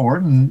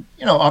straightforward. And,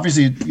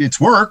 obviously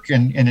it's work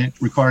and it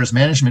requires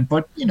management,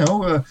 but,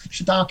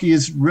 shiitake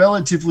is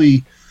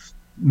relatively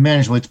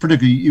manageable. It's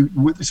particularly,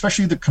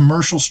 especially the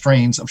commercial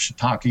strains of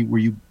shiitake where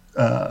you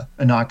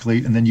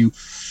inoculate and then you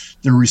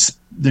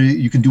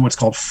can do what's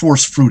called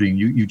force fruiting.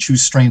 You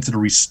choose strains that are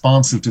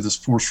responsive to this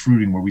force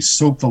fruiting, where we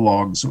soak the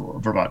logs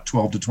for about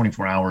 12 to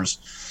 24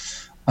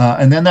 hours.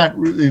 And then that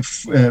really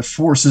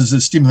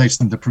stimulates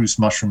them to produce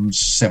mushrooms.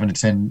 7 to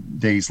 10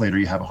 days later,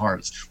 you have a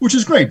harvest, which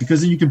is great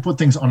because then you can put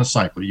things on a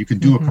cycle. You can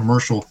do a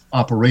commercial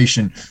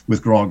operation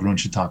with grown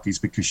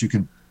shiitakes because you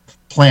can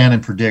plan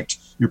and predict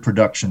your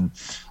production.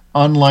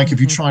 Unlike if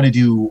you try to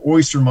do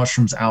oyster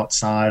mushrooms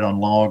outside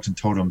on logs and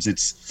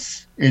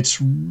totems,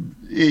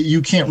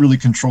 you can't really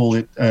control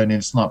it and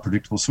it's not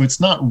predictable. So it's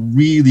not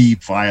really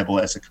viable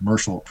as a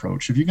commercial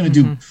approach. If you're going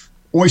to do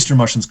oyster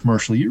mushrooms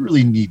commercially, you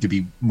really need to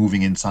be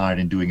moving inside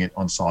and doing it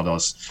on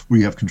sawdust where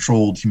you have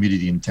controlled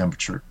humidity and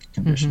temperature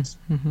conditions.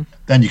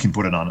 Then you can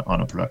put it on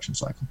a production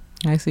cycle.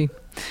 I see.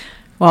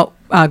 Well,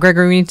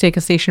 Gregory, we need to take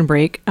a station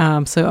break.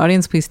 So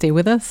audience, please stay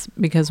with us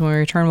because when we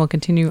return, we'll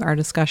continue our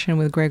discussion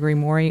with Gregory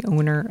Morey,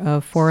 owner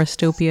of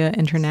Forestopia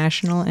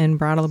International in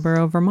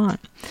Brattleboro,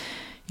 Vermont.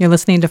 You're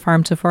listening to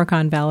Farm to Fork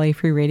on Valley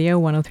Free Radio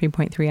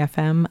 103.3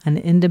 FM, an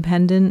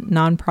independent,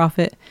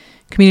 nonprofit,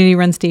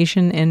 community-run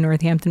station in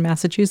Northampton,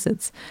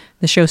 Massachusetts.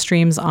 The show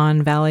streams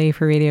on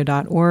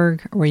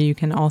valleyfreeradio.org, where you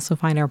can also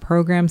find our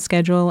program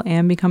schedule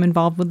and become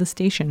involved with the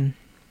station.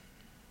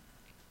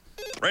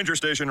 Ranger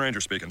Station,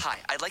 Ranger speaking. Hi,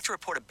 I'd like to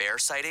report a bear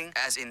sighting,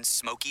 as in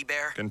Smokey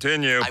Bear.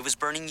 Continue. I was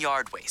burning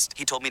yard waste.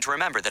 He told me to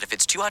remember that if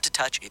it's too hot to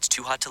touch, it's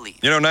too hot to leave.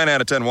 You know, 9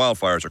 out of 10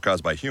 wildfires are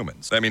caused by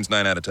humans. That means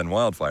 9 out of 10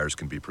 wildfires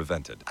can be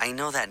prevented. I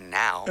know that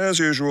now. As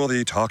usual,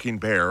 the talking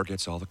bear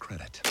gets all the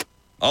credit.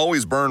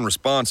 Always burn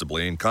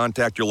responsibly and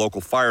contact your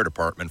local fire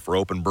department for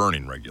open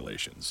burning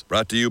regulations.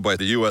 Brought to you by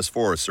the U.S.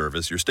 Forest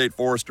Service, your state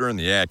forester, and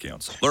the Ad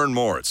Council. Learn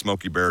more at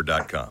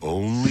SmokeyBear.com.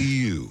 Only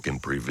you can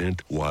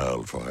prevent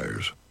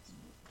wildfires.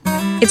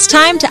 It's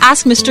time to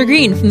ask Mr.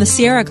 Green from the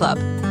Sierra Club.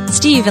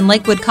 Steve in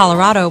Lakewood,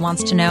 Colorado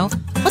wants to know,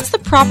 what's the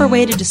proper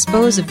way to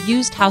dispose of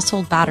used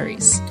household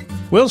batteries?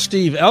 Well,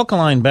 Steve,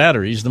 alkaline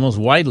batteries, the most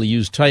widely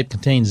used type,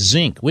 contain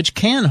zinc, which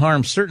can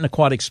harm certain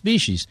aquatic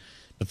species.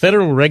 But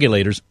federal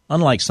regulators,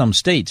 unlike some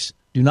states,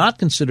 do not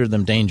consider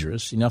them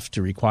dangerous enough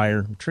to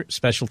require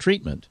special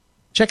treatment.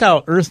 Check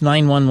out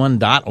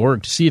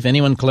earth911.org to see if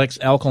anyone collects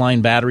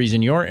alkaline batteries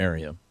in your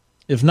area.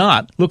 If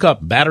not, look up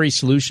Battery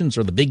Solutions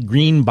or the Big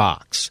Green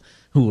Box,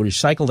 who will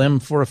recycle them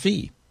for a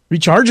fee.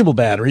 Rechargeable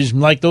batteries,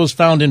 like those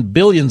found in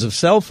billions of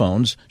cell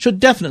phones,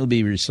 should definitely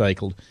be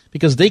recycled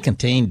because they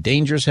contain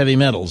dangerous heavy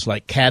metals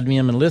like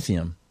cadmium and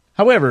lithium.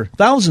 However,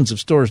 thousands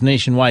of stores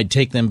nationwide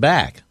take them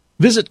back.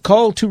 Visit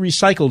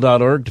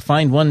calltorecycle.org to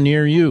find one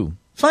near you.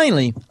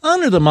 Finally,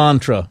 honor the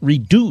mantra,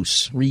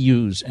 reduce,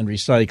 reuse, and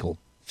recycle.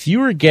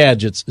 Fewer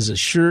gadgets is a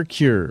sure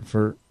cure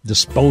for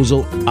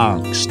disposal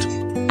angst.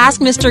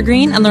 Ask Mr.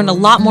 Green and learn a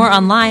lot more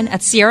online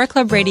at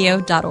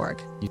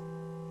sierraclubradio.org.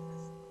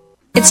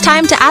 It's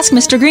time to ask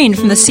Mr. Green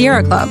from the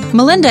Sierra Club.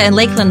 Melinda in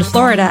Lakeland,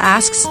 Florida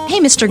asks, Hey,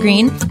 Mr.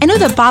 Green, I know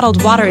that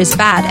bottled water is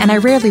bad and I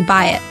rarely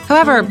buy it.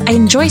 However, I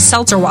enjoy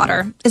seltzer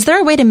water. Is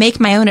there a way to make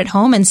my own at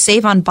home and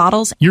save on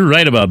bottles? You're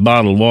right about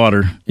bottled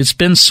water. It's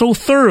been so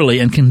thoroughly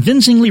and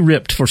convincingly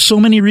ripped for so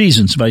many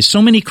reasons by so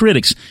many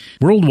critics.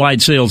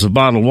 Worldwide sales of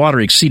bottled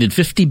water exceeded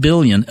 $50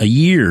 billion a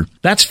year.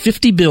 That's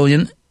 $50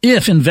 billion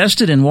if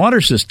invested in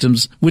water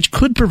systems which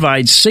could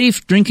provide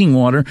safe drinking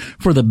water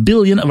for the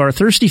billion of our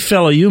thirsty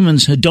fellow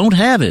humans who don't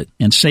have it,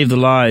 and save the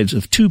lives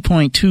of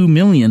 2.2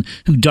 million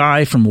who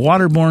die from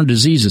waterborne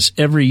diseases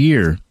every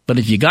year. But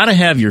if you gotta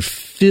have your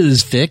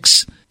fizz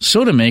fix,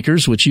 soda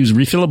makers, which use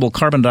refillable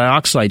carbon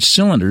dioxide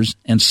cylinders,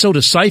 and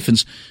soda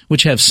siphons,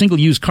 which have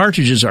single-use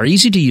cartridges, are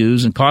easy to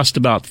use and cost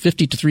about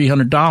 $50 to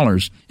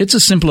 $300. It's a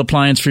simple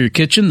appliance for your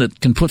kitchen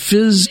that can put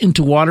fizz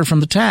into water from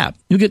the tap.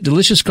 You'll get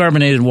delicious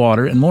carbonated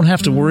water and won't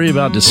have to worry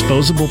about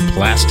disposable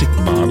plastic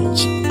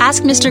bottles.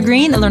 Ask Mr.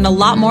 Green and learn a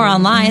lot more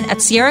online at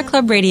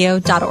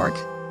sierraclubradio.org.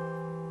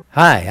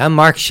 Hi, I'm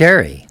Mark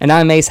Sherry. And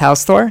I'm Ace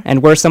Housethor,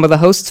 and we're some of the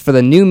hosts for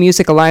the New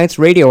Music Alliance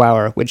Radio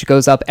Hour, which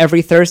goes up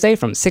every Thursday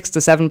from 6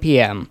 to 7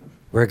 p.m.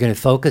 We're going to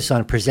focus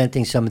on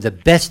presenting some of the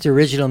best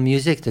original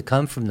music to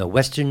come from the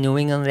Western New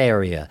England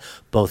area,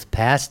 both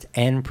past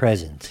and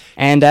present.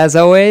 And as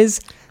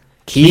always,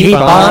 keep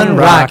on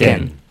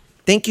rockin'.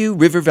 Thank you,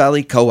 River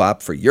Valley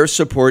Co-op, for your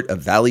support of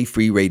Valley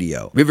Free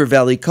Radio. River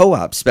Valley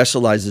Co-op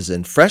specializes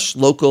in fresh,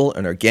 local,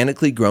 and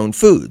organically grown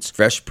foods,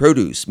 fresh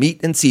produce, meat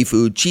and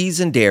seafood, cheese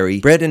and dairy,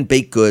 bread and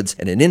baked goods,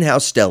 and an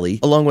in-house deli,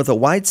 along with a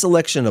wide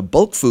selection of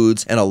bulk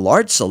foods and a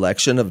large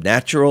selection of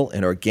natural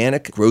and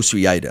organic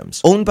grocery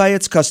items. Owned by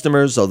its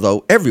customers,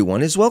 although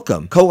everyone is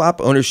welcome. Co-op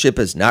ownership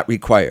is not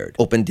required.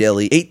 Open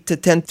daily 8 to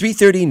 10,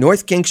 330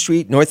 North King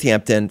Street,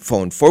 Northampton.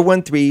 Phone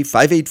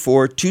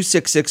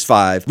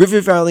 413-584-2665.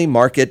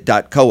 rivervalleymarket.com.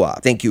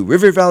 Co-op. Thank you,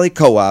 River Valley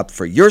Co-op,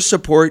 for your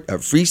support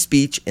of free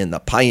speech in the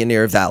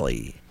Pioneer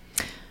Valley.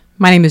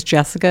 My name is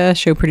Jessica.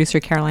 Show producer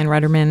Caroline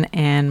Rudderman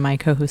and my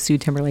co-host Sue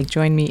Timberlake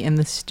join me in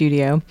the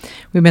studio.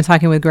 We've been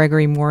talking with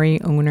Gregory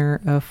Morey,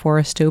 owner of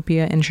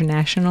Forestopia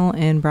International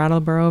in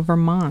Brattleboro,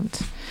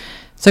 Vermont.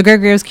 So,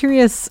 Gregory, I was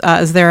curious,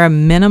 is there a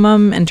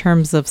minimum in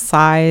terms of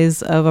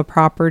size of a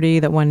property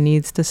that one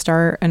needs to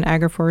start an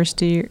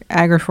agroforest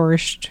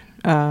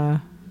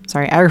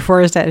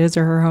at his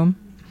or her home?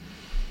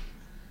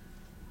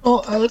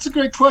 Well, that's a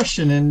great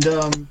question, and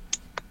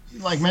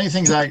like many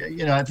things,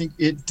 I think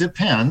it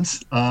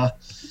depends,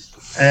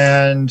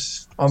 and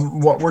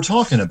what we're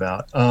talking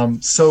about.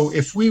 So,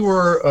 if we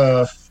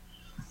were,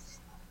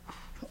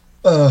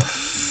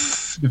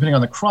 depending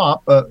on the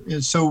crop,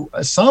 so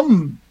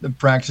some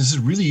practices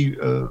really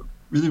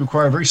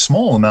require a very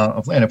small amount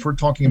of land. If we're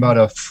talking about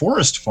a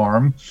forest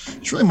farm,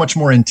 it's really much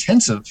more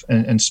intensive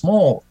and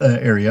small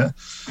area.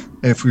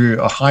 If we're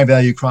a high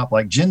value crop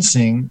like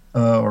ginseng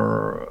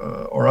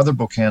or other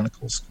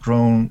botanicals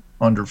grown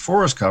under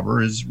forest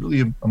cover, is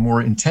really a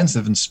more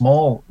intensive and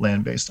small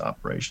land-based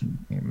operation.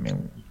 I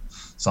mean,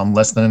 some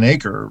less than an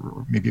acre,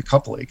 or maybe a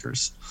couple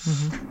acres,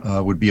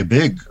 would be a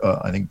big,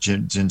 I think,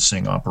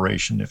 ginseng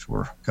operation if it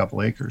were a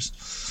couple acres.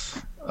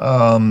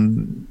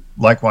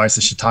 Likewise,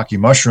 the shiitake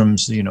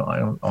mushrooms, I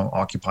don't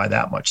occupy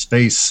that much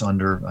space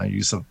I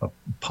use a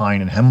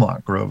pine and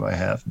hemlock grove I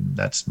have, and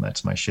that's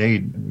my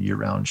shade,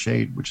 year-round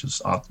shade, which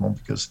is optimal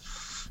because,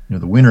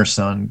 the winter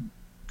sun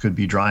could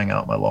be drying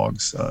out my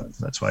logs.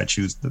 That's why I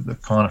choose the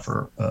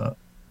conifer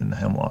in the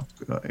hemlock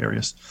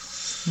areas.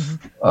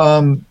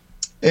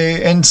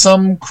 And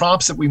some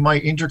crops that we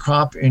might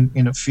intercrop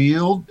in a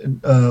field,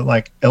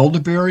 like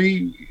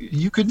elderberry,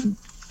 you can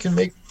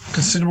make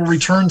considerable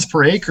returns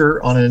per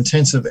acre on an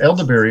intensive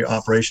elderberry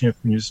operation if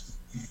you use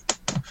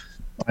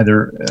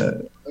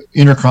either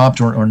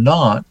intercropped or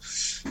not.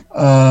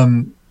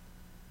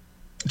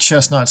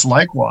 Chestnuts,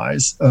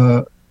 likewise,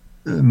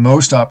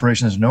 most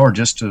operations are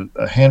just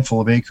a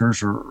handful of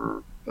acres,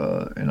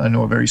 and I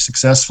know a very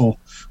successful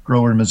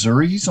grower in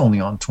Missouri. He's only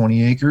on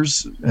 20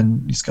 acres,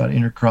 and he's got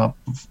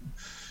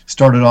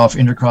started off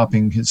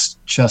intercropping his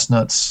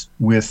chestnuts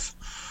with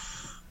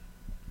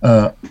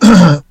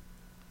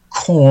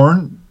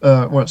corn,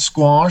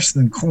 squash,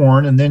 then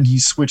corn, and then he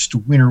switched to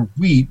winter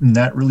wheat, and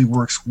that really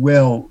works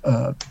well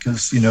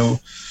because he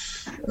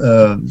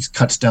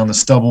cuts down the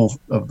stubble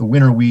of the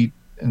winter wheat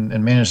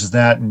and manages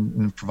that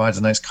and provides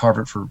a nice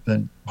carpet for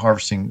then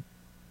harvesting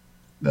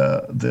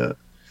the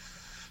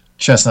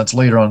chestnuts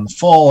later on in the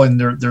fall, and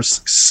their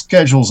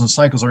schedules and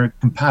cycles are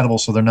compatible,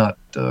 so they're not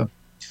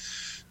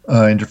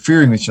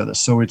interfering with each other.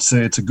 So it's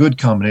a good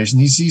combination.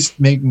 He's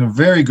making a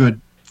very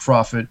good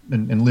profit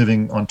and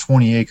living on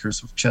 20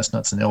 acres of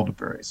chestnuts and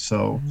elderberries.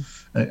 So,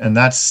 and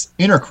that's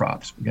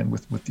intercropped again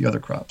with the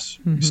other crops.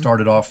 He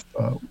started off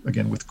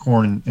again with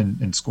corn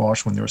and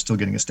squash when they were still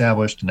getting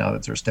established, and now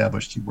that they're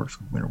established, he works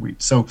with winter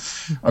wheat. So,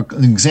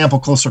 an example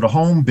closer to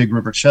home, Big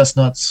River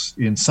Chestnuts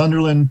in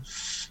Sunderland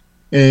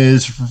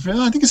is,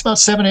 I think it's about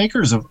 7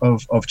 acres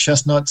of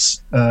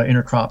chestnuts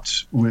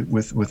intercropped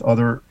with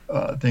other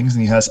things,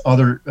 and he has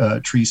other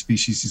tree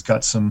species. He's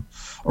got some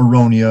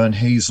aronia and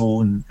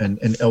hazel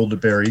and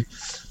elderberry.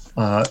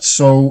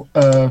 So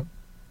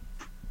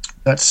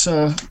that's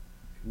a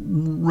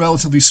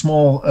relatively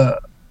small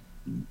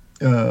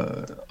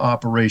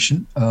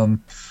operation.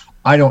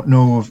 I don't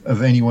know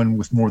of anyone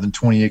with more than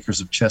 20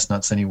 acres of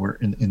chestnuts anywhere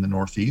in the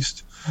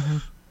Northeast.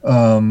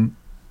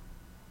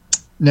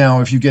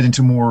 Now, if you get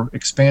into more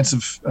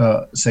expansive,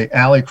 say,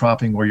 alley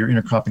cropping, where you're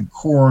intercropping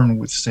corn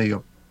with, say,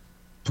 a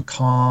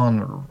pecan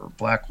or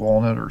black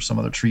walnut or some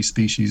other tree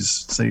species,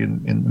 say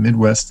in the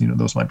Midwest,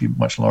 those might be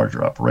much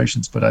larger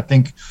operations. But I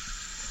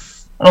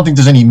don't think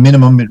there's any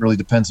minimum. It really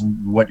depends on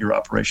what your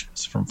operation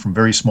is. From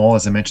very small,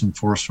 as I mentioned,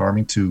 forest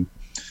farming to,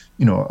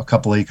 a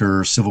couple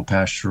acre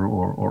silvopasture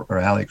or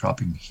alley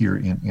cropping here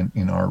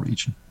in our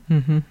region.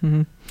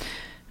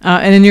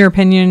 And in your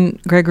opinion,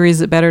 Gregory, is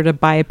it better to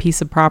buy a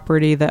piece of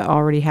property that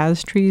already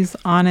has trees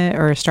on it,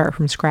 or start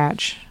from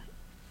scratch?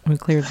 We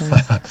cleared them.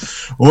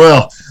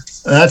 Well,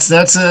 that's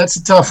a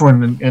tough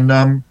one, and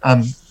I'm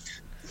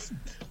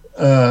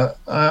going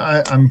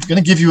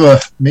to give you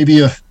maybe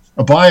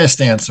a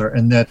biased answer,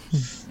 and that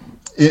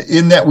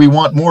in that we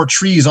want more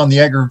trees on the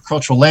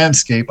agricultural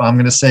landscape. I'm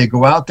going to say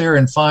go out there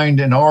and find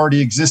an already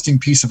existing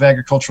piece of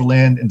agricultural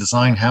land and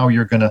design how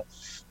you're going to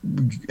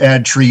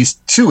add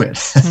trees to it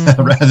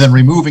rather than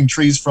removing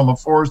trees from a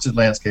forested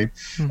landscape.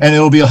 And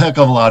it'll be a heck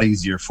of a lot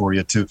easier for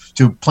you to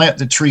plant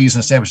the trees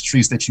and establish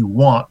trees that you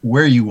want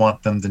where you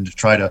want them than to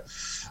try to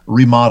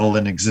remodel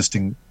an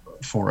existing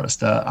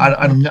forest.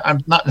 I'm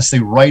not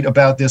necessarily right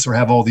about this or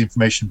have all the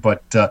information,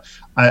 but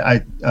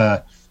I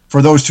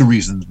for those two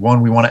reasons: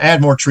 one, we want to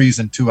add more trees,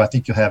 and two, I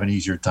think you'll have an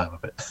easier time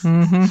of it.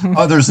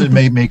 Others that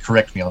may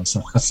correct me on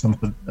some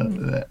of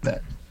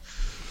that.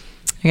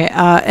 Okay,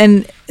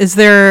 and is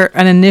there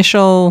an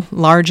initial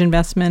large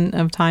investment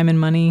of time and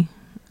money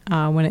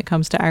when it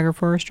comes to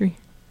agroforestry?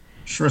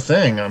 Sure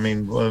thing. I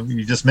mean,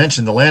 you just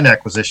mentioned the land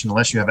acquisition.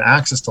 Unless you have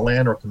access to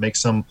land or can make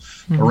some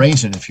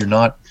arrangement, if you're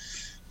not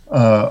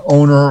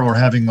owner or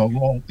having a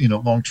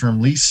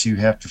long-term lease, you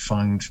have to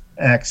find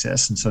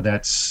access, and so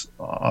that's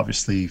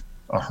obviously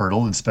a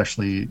hurdle,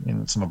 especially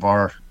in some of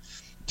our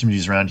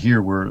communities around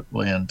here where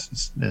land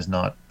is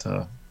not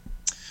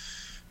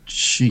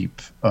cheap.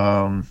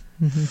 So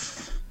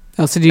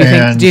do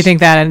you think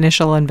that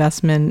initial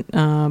investment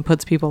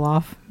puts people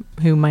off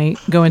who might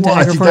go into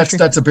agroforestry? I think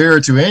that's a barrier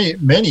to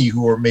many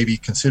who are maybe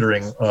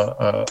considering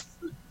a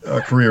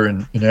career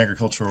in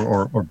agriculture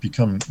or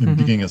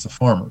beginning as a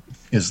farmer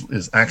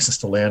is access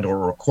to land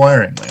or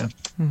acquiring land,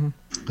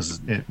 because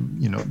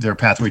their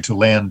pathway to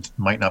land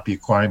might not be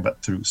acquiring,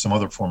 but through some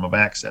other form of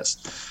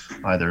access,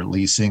 either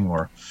leasing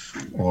or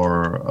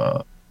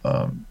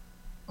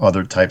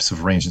other types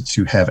of arrangements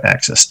to have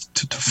access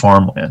to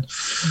farmland.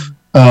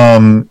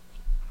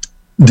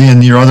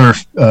 Then your other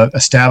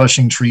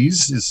establishing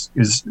trees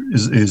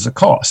is a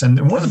cost, and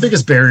one of the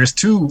biggest barriers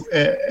to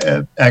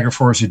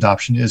agroforestry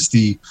adoption is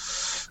the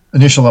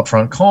initial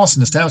upfront cost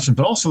and establishment,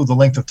 but also the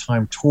length of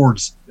time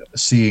towards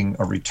seeing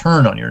a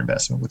return on your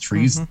investment. With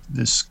trees,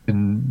 this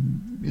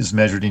is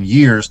measured in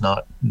years,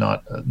 not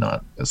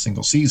a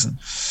single season.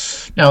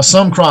 Now,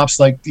 some crops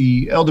like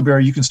the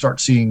elderberry, you can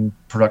start seeing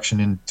production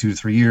in 2 to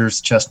 3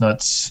 years.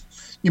 Chestnuts,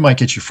 you might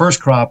get your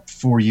first crop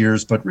 4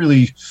 years, but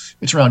really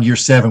it's around year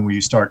 7 where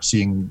you start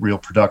seeing real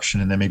production,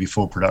 and then maybe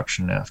full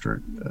production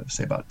after,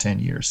 say, about 10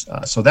 years.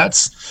 So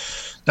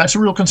that's a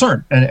real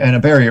concern and a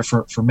barrier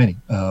for many,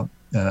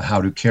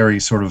 how to carry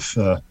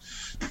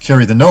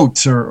the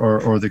notes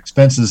or the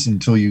expenses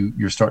until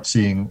you start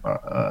seeing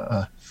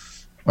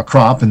a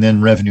crop and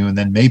then revenue and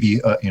then maybe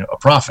a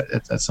profit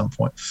at some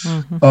point.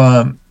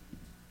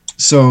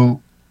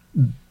 So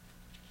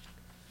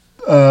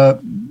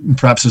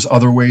perhaps there's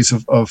other ways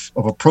of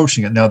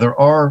approaching it. Now there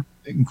are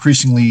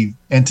increasingly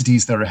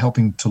entities that are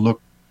helping to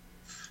look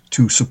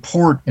to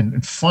support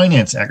and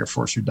finance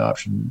agroforestry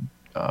adoption.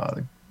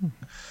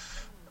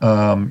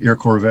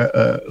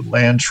 Iroquois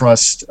Land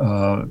Trust,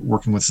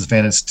 working with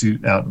Savannah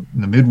Institute out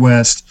in the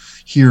Midwest.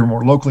 Here,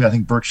 more locally, I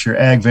think Berkshire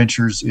Ag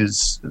Ventures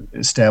is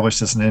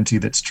established as an entity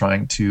that's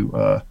trying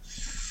to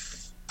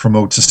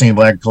promote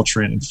sustainable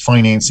agriculture and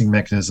financing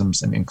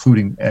mechanisms, and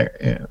including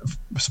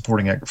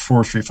supporting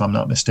agroforestry, if I'm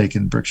not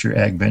mistaken, Berkshire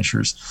Ag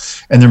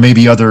Ventures. And there may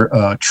be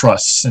other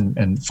trusts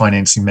and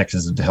financing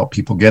mechanisms to help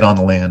people get on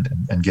the land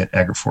and get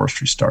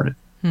agroforestry started.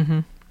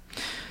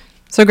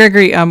 So,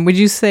 Gregory, would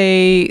you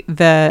say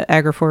that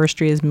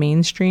agroforestry is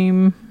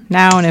mainstream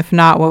now? And if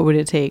not, what would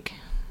it take?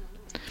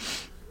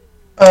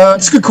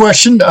 It's a good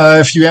question.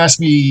 If you asked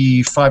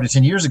me 5 to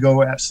 10 years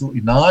ago,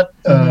 absolutely not.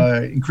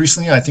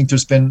 Increasingly, I think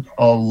there's been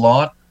a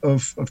lot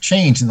of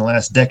change in the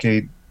last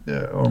decade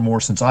or more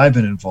since I've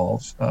been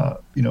involved.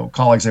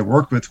 Colleagues I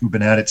worked with who've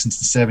been at it since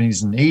the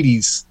 70s and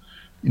 80s,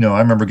 I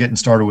remember getting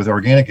started with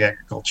organic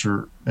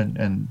agriculture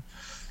and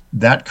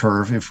that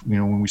curve,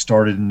 when we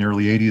started in the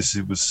early 80s,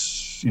 it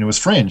was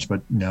fringe,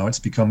 but now it's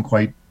become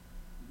quite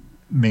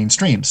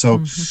mainstream.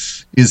 So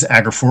is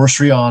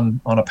agroforestry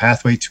on a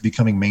pathway to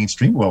becoming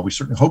mainstream? Well, we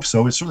certainly hope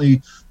so. It's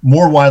certainly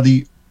more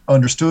widely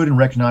understood and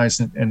recognized,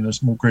 and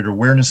there's more greater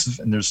awareness,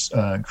 and there's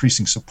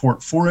increasing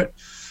support for it.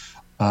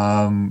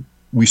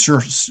 We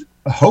sure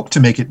hope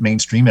to make it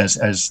mainstream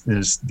as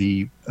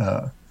the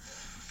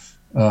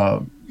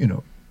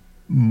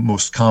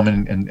most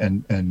common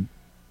and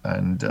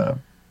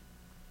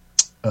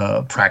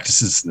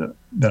practices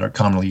that are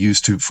commonly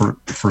used for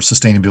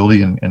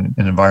sustainability and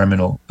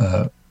environmental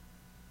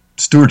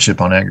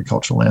stewardship on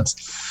agricultural lands.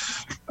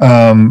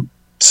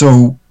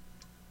 So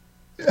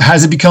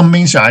has it become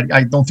mainstream?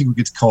 I don't think we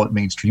get to call it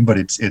mainstream, but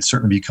it's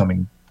certainly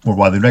becoming more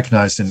widely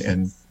recognized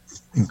and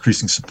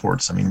increasing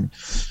supports. I mean,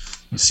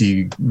 you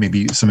see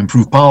maybe some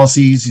improved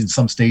policies in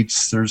some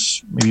states.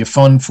 There's maybe a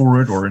fund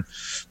for it, or in a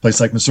place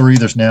like Missouri,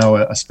 there's now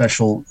a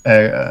special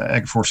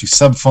agroforestry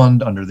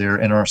subfund under their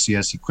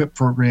NRCS equip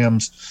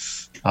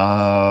programs.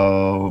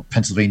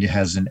 Pennsylvania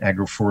has an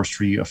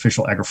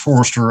official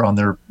agroforester on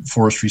their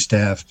forestry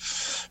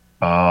staff.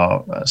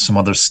 Some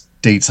other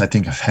states, I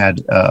think, have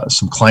had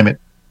some climate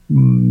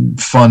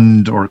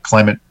fund or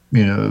climate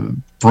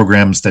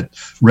programs that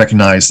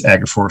recognize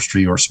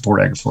agroforestry or support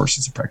agroforestry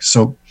as a practice.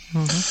 So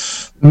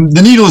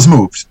the needle is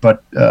moved,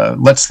 but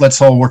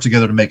let's all work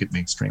together to make it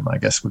mainstream, I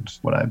guess, would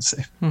what I would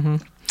say.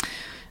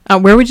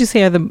 Where would you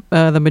say are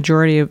the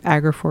majority of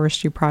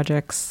agroforestry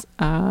projects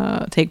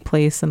take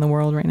place in the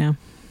world right now?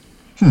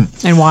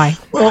 And why?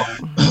 Well,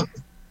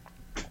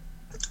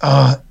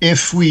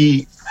 if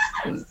we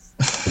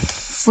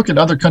look at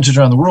other countries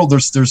around the world,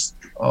 there's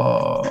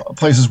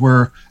places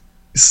where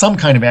some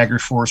kind of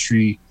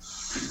agroforestry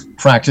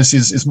practice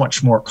is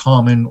much more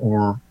common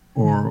or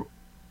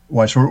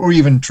widespread, or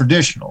even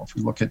traditional. If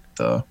we look at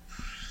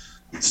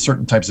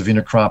certain types of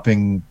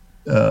intercropping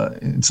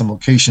in some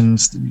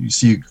locations, you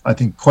see, I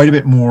think, quite a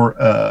bit more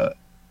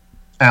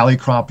alley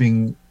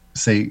cropping,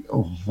 say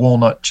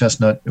walnut,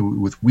 chestnut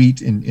with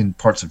wheat in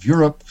parts of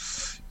Europe.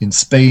 In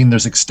Spain,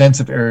 there's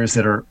extensive areas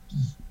that are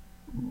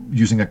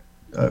using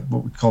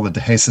what we call the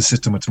dehesa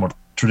system. It's a more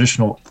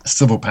traditional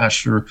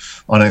silvopasture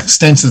on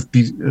extensive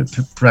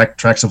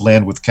tracts of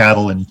land with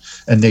cattle and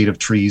native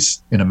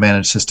trees in a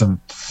managed system.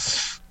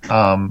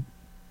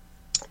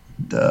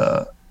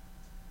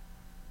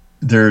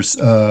 There's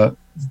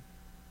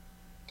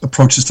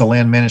approaches to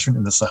land management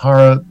in the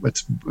Sahara,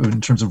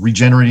 in terms of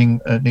regenerating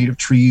native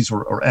trees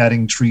or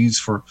adding trees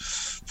for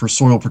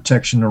soil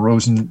protection,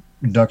 erosion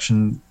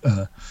reduction,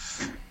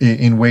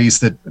 in ways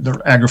that there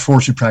are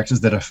agroforestry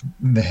practices that have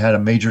had a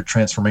major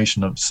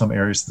transformation of some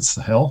areas of the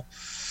Sahel.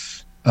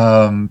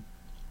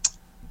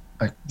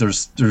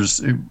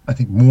 There's I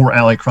think more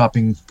alley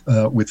cropping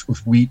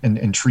with wheat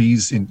and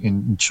trees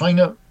in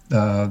China.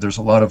 There's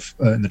a lot of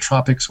in the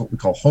tropics what we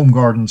call home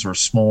gardens, or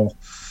small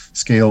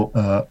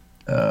scale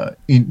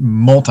in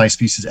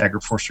multi-species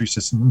agroforestry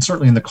systems, and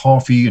certainly in the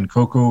coffee and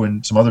cocoa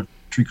and some other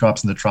tree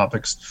crops in the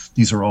tropics.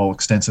 These are all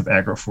extensive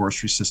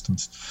agroforestry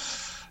systems.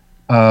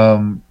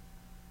 And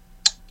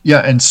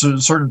so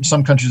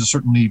some countries are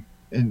certainly,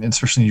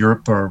 especially in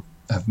Europe,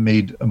 have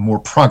made more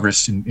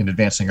progress in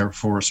advancing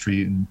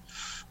agroforestry in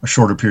a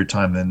shorter period of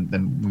time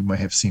than we might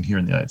have seen here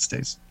in the United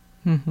States.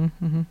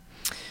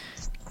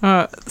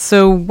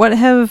 So what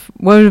have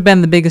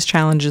been the biggest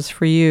challenges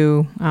for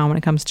you when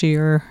it comes to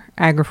your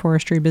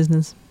agroforestry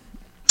business?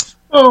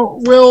 Oh,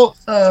 well,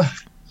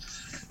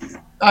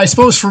 I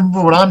suppose from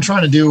what I'm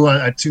trying to do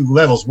at two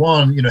levels.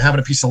 One, having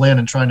a piece of land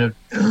and trying to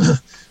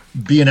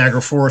be an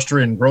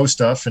agroforester and grow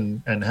stuff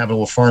and have a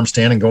little farm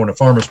stand and go into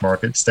farmers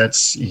markets.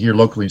 That's here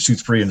locally in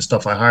Shutesbury and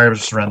stuff I hire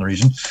around the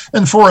region.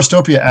 And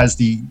Forestopia as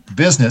the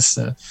business,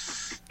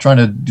 trying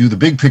to do the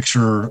big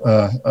picture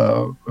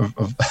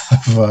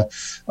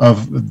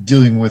of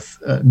dealing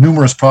with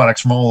numerous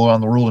products from all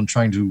around the world and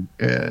trying to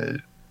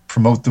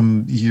promote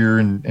them here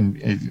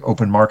in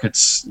open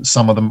markets.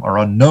 Some of them are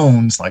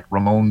unknowns, like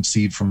Ramon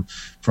seed from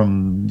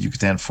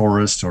Yucatan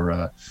forest,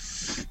 or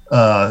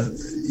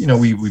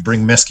we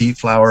bring mesquite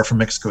flower from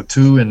Mexico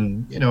too,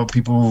 and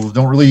people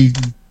don't really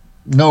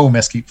know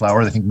mesquite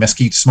flower. They think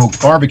mesquite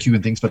smoked barbecue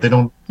and things, but they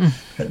don't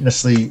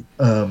necessarily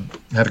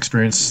have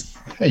experience.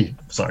 Hey,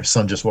 sorry,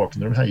 son just walked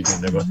in the room. How you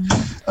doing there, bud?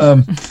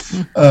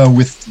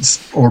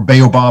 Or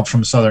baobab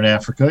from Southern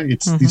Africa.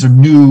 These are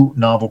new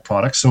novel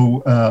products.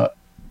 So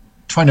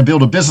trying to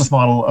build a business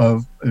model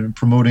of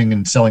promoting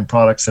and selling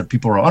products that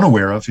people are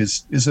unaware of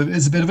is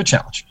a bit of a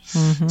challenge.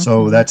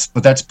 So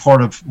that's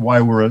part of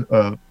why we're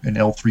an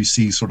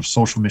L3C sort of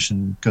social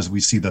mission, because we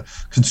see the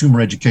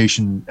consumer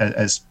education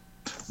as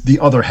the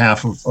other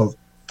half of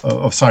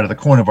side of the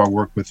coin of our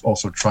work, with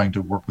also trying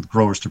to work with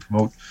growers to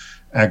promote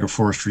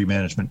agroforestry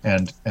management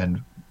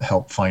and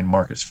help find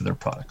markets for their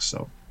products.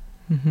 So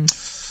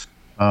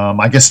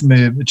I guess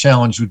the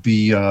challenge would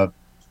be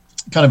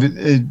kind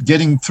of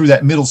getting through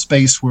that middle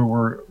space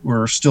where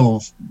we're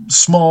still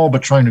small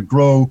but trying to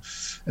grow,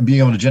 and being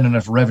able to generate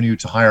enough revenue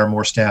to hire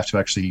more staff to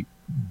actually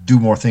do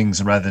more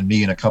things, and rather than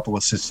me and a couple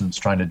assistants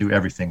trying to do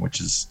everything,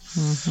 which is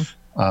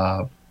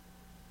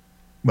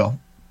well,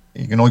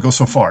 you can only go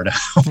so far now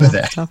with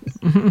that.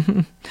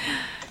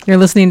 You're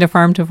listening to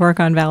Farm to Fork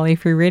on Valley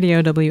Free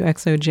Radio,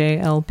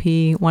 WXOJ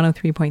LP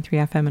 103.3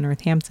 FM in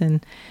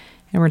Northampton.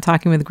 And we're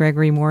talking with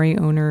Gregory Morey,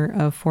 owner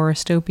of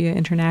Forestopia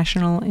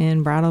International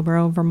in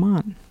Brattleboro,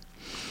 Vermont.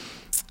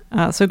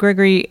 So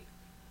Gregory,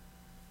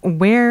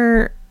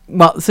 so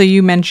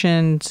you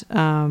mentioned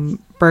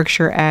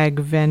Berkshire Ag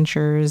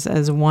Ventures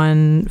as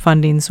one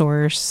funding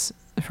source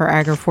for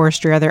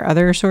agroforestry. Are there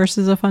other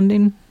sources of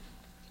funding?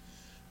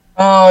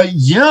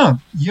 Yeah,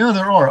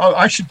 there are.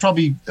 I should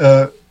probably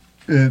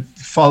conclude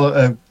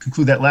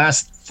that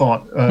last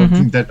thought.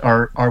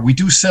 That we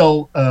do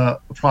sell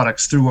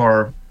products through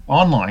our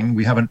online.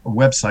 We have a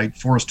website,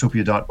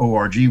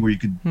 forestopia.org, where you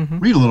can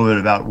read a little bit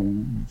about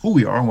who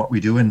we are and what we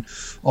do, and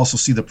also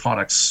see the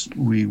products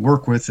we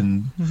work with.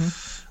 And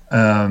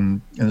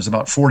there's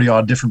about 40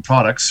 odd different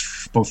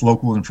products, both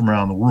local and from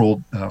around the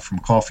world, from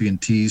coffee and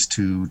teas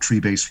to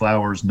tree-based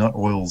flowers, nut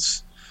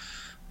oils,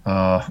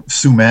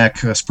 sumac,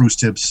 spruce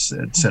tips,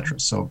 etc.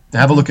 So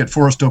have a look at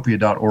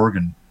forestopia.org.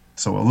 And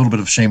so a little bit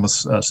of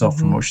shameless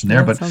self-promotion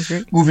there. But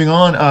moving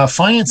on,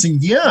 financing,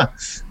 there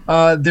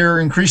are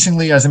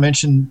increasingly, as I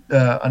mentioned,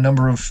 a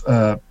number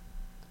of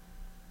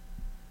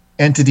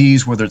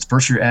entities, whether it's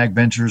Berkshire Ag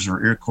Ventures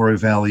or Iroquois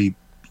Valley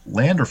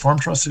Land or Farm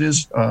Trust, it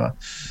is.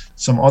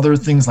 Some other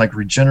things like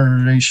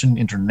Regeneration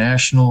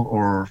International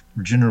or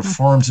Regenerative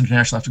Farms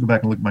International. I have to go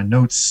back and look at my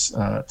notes.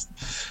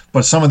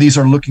 But some of these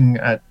are looking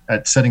at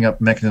setting up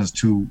mechanisms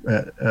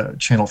to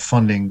channel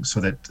funding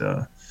so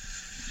that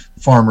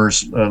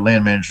farmers,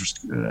 land managers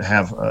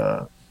have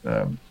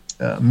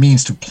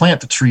means to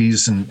plant the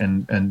trees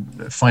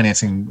and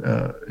financing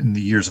in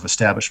the years of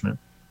establishment.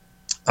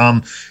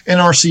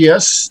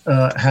 NRCS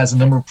has a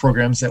number of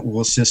programs that will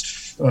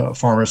assist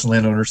farmers and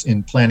landowners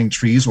in planting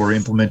trees or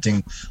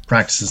implementing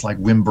practices like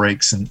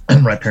windbreaks and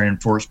riparian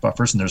forest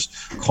buffers, and there's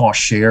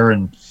cost share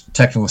and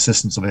technical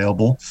assistance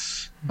available.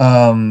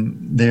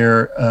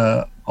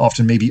 There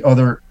often may be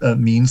other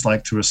means,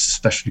 like through a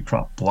specialty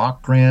crop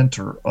block grant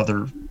or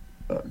other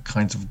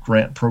kinds of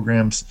grant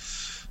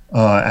programs.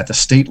 At the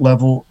state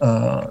level,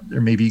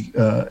 there may be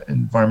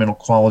environmental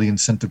quality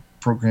incentive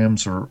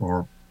programs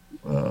or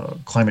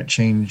climate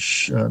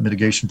change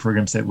mitigation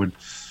programs that would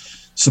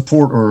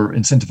support or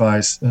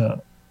incentivize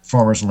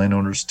farmers and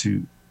landowners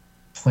to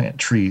plant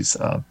trees.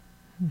 I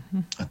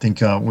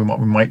think what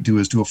we might do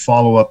is do a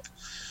follow-up,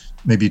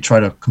 maybe try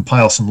to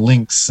compile some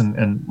links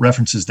and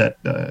references that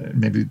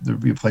maybe there'd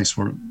be a place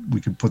where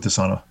we could put this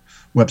on a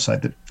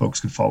website that folks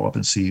could follow up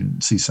and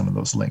see some of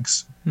those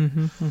links.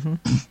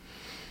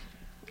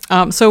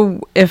 So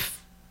if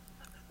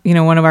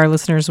one of our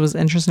listeners was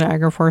interested in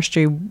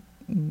agroforestry,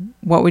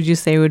 what would you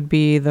say would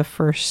be the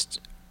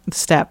first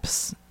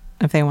steps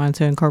if they wanted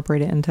to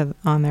incorporate it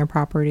on their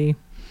property?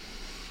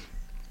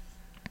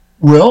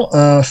 Well,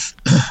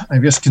 I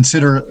guess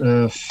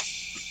consider.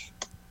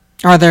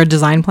 Are there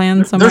design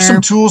plans somewhere? There's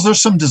some tools.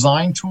 There's some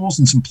design tools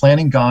and some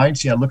planning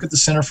guides. Yeah, look at the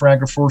Center for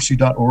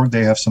Agroforestry.org.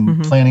 They have some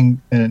planning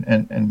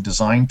and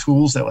design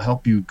tools that will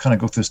help you kind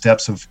of go through the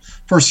steps of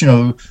first,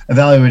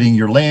 evaluating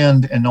your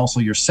land and also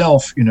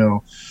yourself.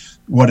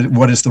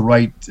 What is the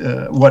right,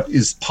 what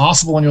is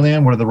possible on your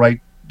land? What are the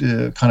right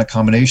kind of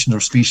combinations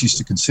or species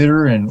to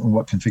consider, and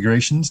what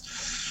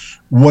configurations?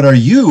 What are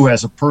you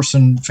as a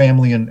person,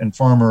 family, and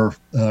farmer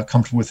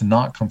comfortable with and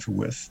not comfortable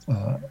with?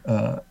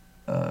 I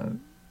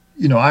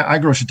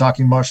grow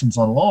shiitake mushrooms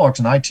on logs,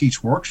 and I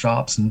teach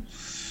workshops,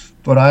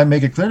 but I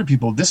make it clear to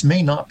people this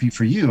may not be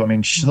for you. I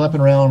mean,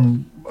 schlepping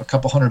around a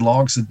couple hundred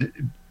logs a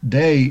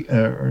day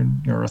or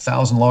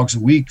 1,000 logs a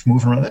week,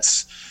 moving around,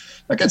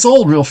 that gets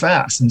old real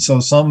fast. And so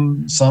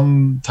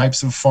some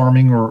types of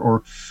farming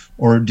or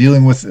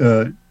dealing with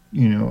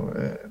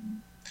we're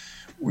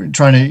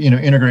trying to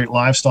integrate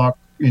livestock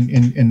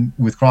in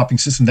with cropping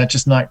system. That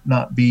just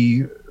not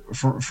be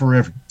for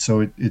every.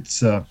 So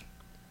it's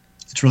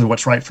really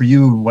what's right for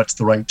you, what's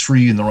the right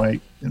tree and the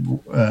right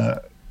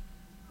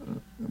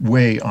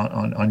way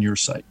on your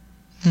site.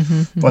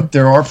 But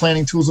there are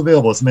planting tools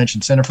available. As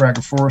mentioned, Center for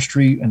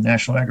Agroforestry and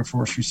National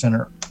Agroforestry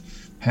Center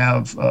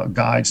have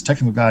guides,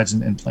 technical guides,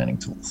 and planting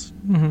tools.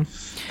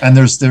 And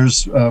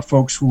there's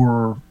folks who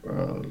are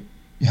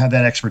have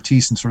that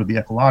expertise in sort of the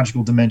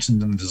ecological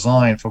dimensions and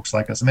design. Folks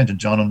like, as I mentioned,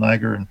 John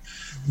O'Niger and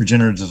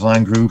Regenerative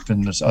Design Group,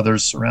 and there's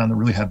others around that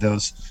really have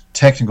those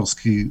technical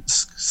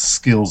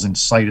skills in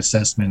site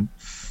assessment,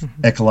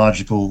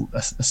 ecological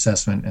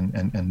assessment,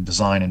 and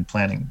design and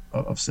planning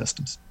of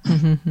systems.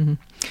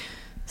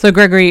 So,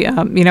 Gregory,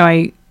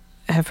 I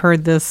have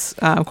heard this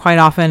quite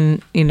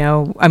often. We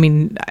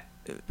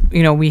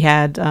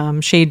had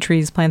shade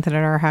trees planted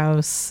at our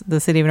house.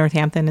 The city of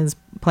Northampton is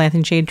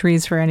planting shade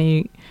trees for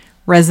any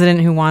resident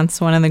who wants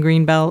one in the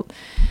green belt.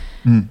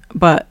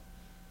 But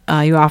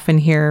you often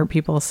hear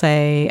people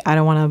say, I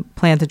don't want to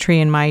plant a tree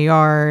in my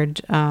yard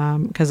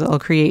because it'll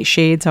create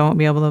shade, so I won't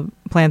be able to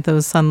plant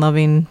those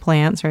sun-loving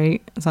plants,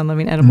 right?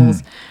 Sun-loving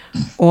edibles.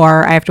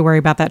 Or I have to worry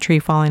about that tree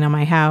falling on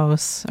my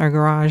house or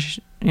garage,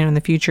 in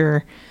the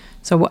future.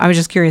 So I was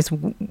just curious,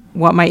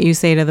 what might you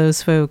say to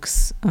those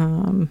folks?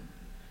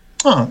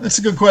 That's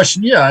a good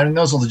question. Yeah, I mean,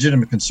 those are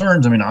legitimate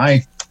concerns. I mean,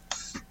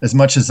 as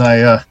much as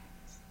I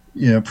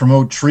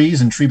promote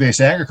trees and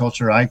tree-based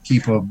agriculture, I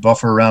keep a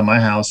buffer around my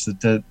house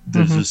that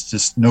there's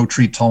just no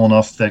tree tall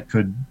enough that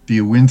could be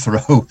a wind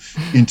throw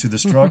into the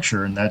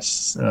structure. And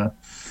that's, I'm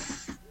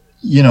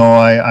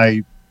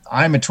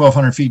at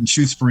 1,200 feet in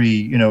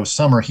Shutesbury.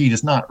 Summer heat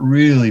is not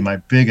really my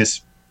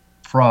biggest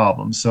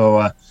problem.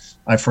 So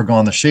I've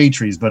forgone the shade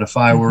trees. But if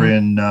I were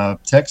in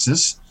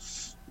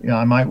Texas,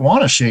 I might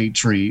want a shade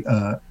tree,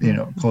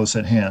 close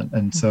at hand.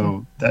 And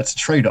so that's a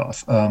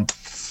trade-off.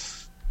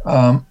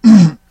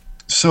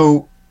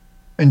 So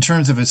in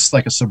terms of it's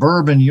like a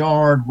suburban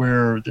yard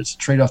where there's a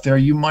trade-off there,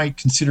 you might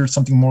consider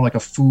something more like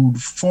a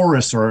food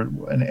forest or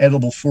an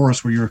edible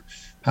forest where you're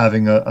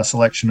having a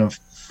selection of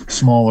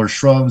smaller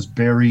shrubs,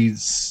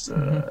 berries,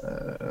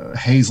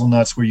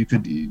 hazelnuts, where you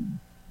could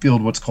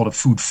build what's called a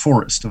food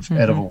forest of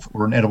edible,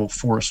 or an edible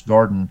forest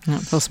garden.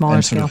 So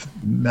smaller scale.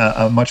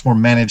 A much more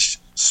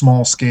managed,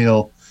 small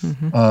scale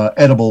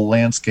edible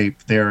landscape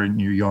there in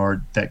your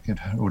yard that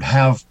would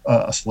have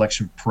a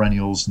selection of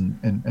perennials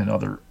and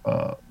other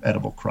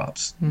edible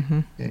crops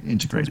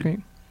integrated.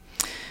 Great.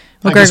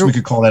 Well, I guess we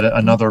could call that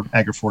another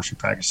agroforestry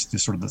practice,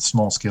 just sort of the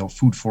small scale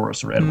food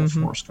forest or edible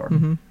forest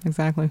garden.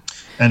 Exactly.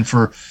 And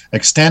for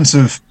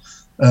extensive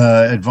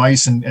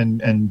advice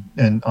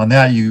and on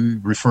that,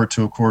 you refer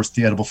to, of course,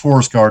 the Edible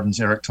Forest Gardens,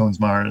 Eric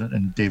Tonesmeyer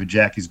and David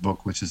Jackie's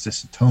book, which is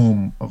just a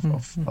tome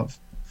of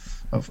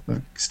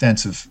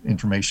extensive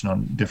information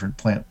on different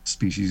plant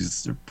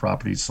species, their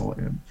properties,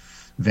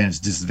 advantages,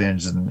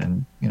 disadvantages,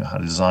 and how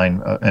to design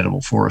an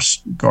edible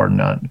forest garden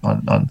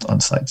on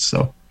sites.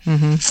 So,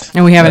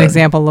 and we have an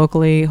example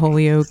locally,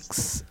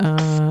 Holyoke's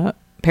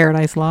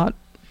Paradise Lot.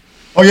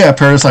 Oh yeah,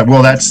 Paradise Lot.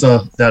 Well, that's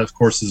that of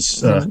course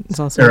is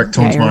Eric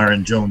Tonesmeyer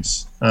and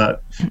Jones.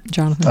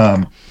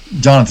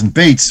 Jonathan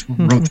Bates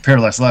wrote the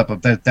Paradise Lot,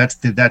 but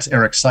that's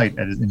Eric's site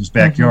in his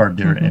backyard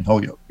there in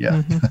Holyoke.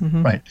 Yeah,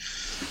 right.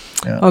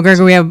 Yeah. Well,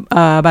 Gregory, we have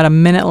about a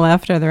minute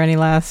left. Are there any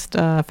last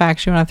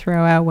facts you want to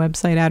throw out?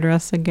 Website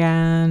address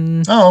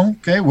again? Oh,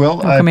 okay.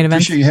 Well, I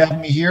appreciate you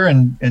having me here.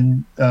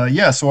 And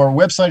so our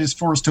website is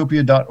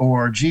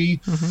forestopia.org.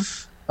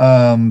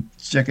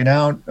 Check it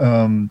out.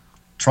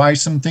 Try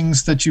some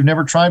things that you've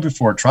never tried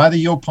before. Try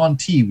the Yopon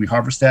tea. We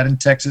harvest that in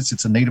Texas.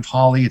 It's a native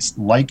holly. It's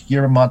like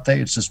yerba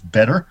mate. It's just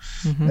better.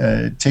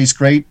 It tastes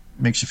great.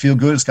 Makes you feel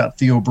good. It's got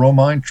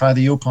theobromine. Try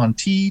the Yopon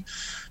tea.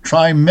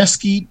 Try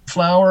mesquite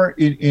flour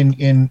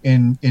in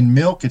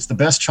milk. It's the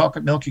best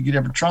chocolate milk you could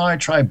ever try.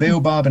 Try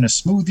baobab in a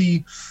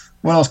smoothie.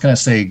 What else can I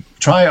say?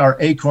 Try our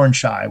acorn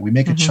chai. We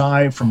make a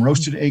chai from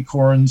roasted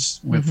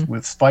acorns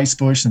with spice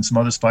bush and some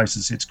other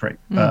spices. It's great.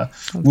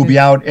 We'll be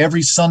out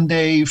every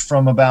Sunday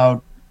from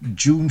about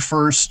June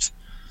 1st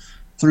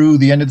through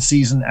the end of the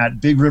season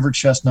at Big River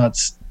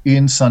Chestnuts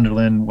in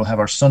Sunderland. We'll have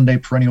our Sunday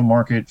perennial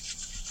market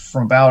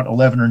from about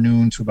 11 or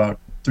noon to about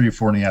 3 or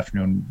 4 in the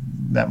afternoon.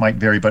 That might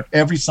vary, but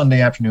every Sunday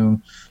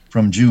afternoon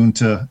from June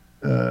to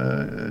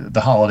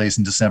the holidays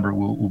in December,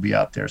 we'll be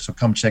out there. So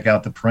come check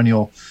out the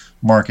perennial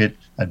market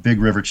at Big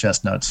River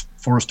Chestnuts,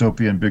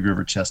 Forestopia and Big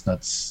River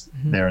Chestnuts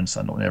there in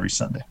Sunderland every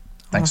Sunday.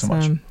 Thanks so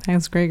much.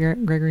 Thanks,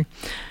 Gregory.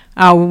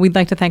 We'd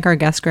like to thank our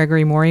guest,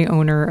 Gregory Morey,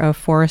 owner of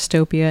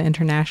Forestopia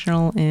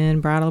International in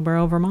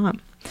Brattleboro,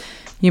 Vermont.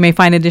 You may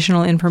find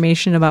additional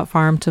information about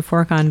Farm to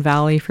Fork on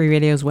Valley Free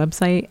Radio's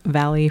website,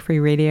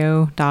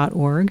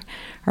 valleyfreeradio.org.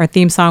 Our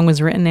theme song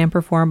was written and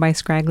performed by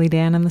Scraggly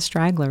Dan and the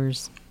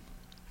Stragglers.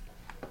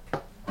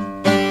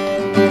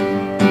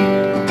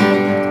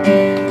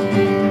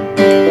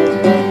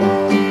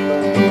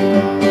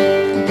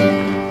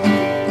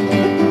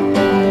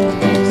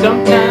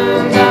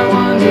 Sometimes I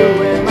wonder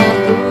where my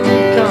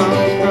food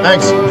comes from.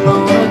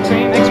 Thanks.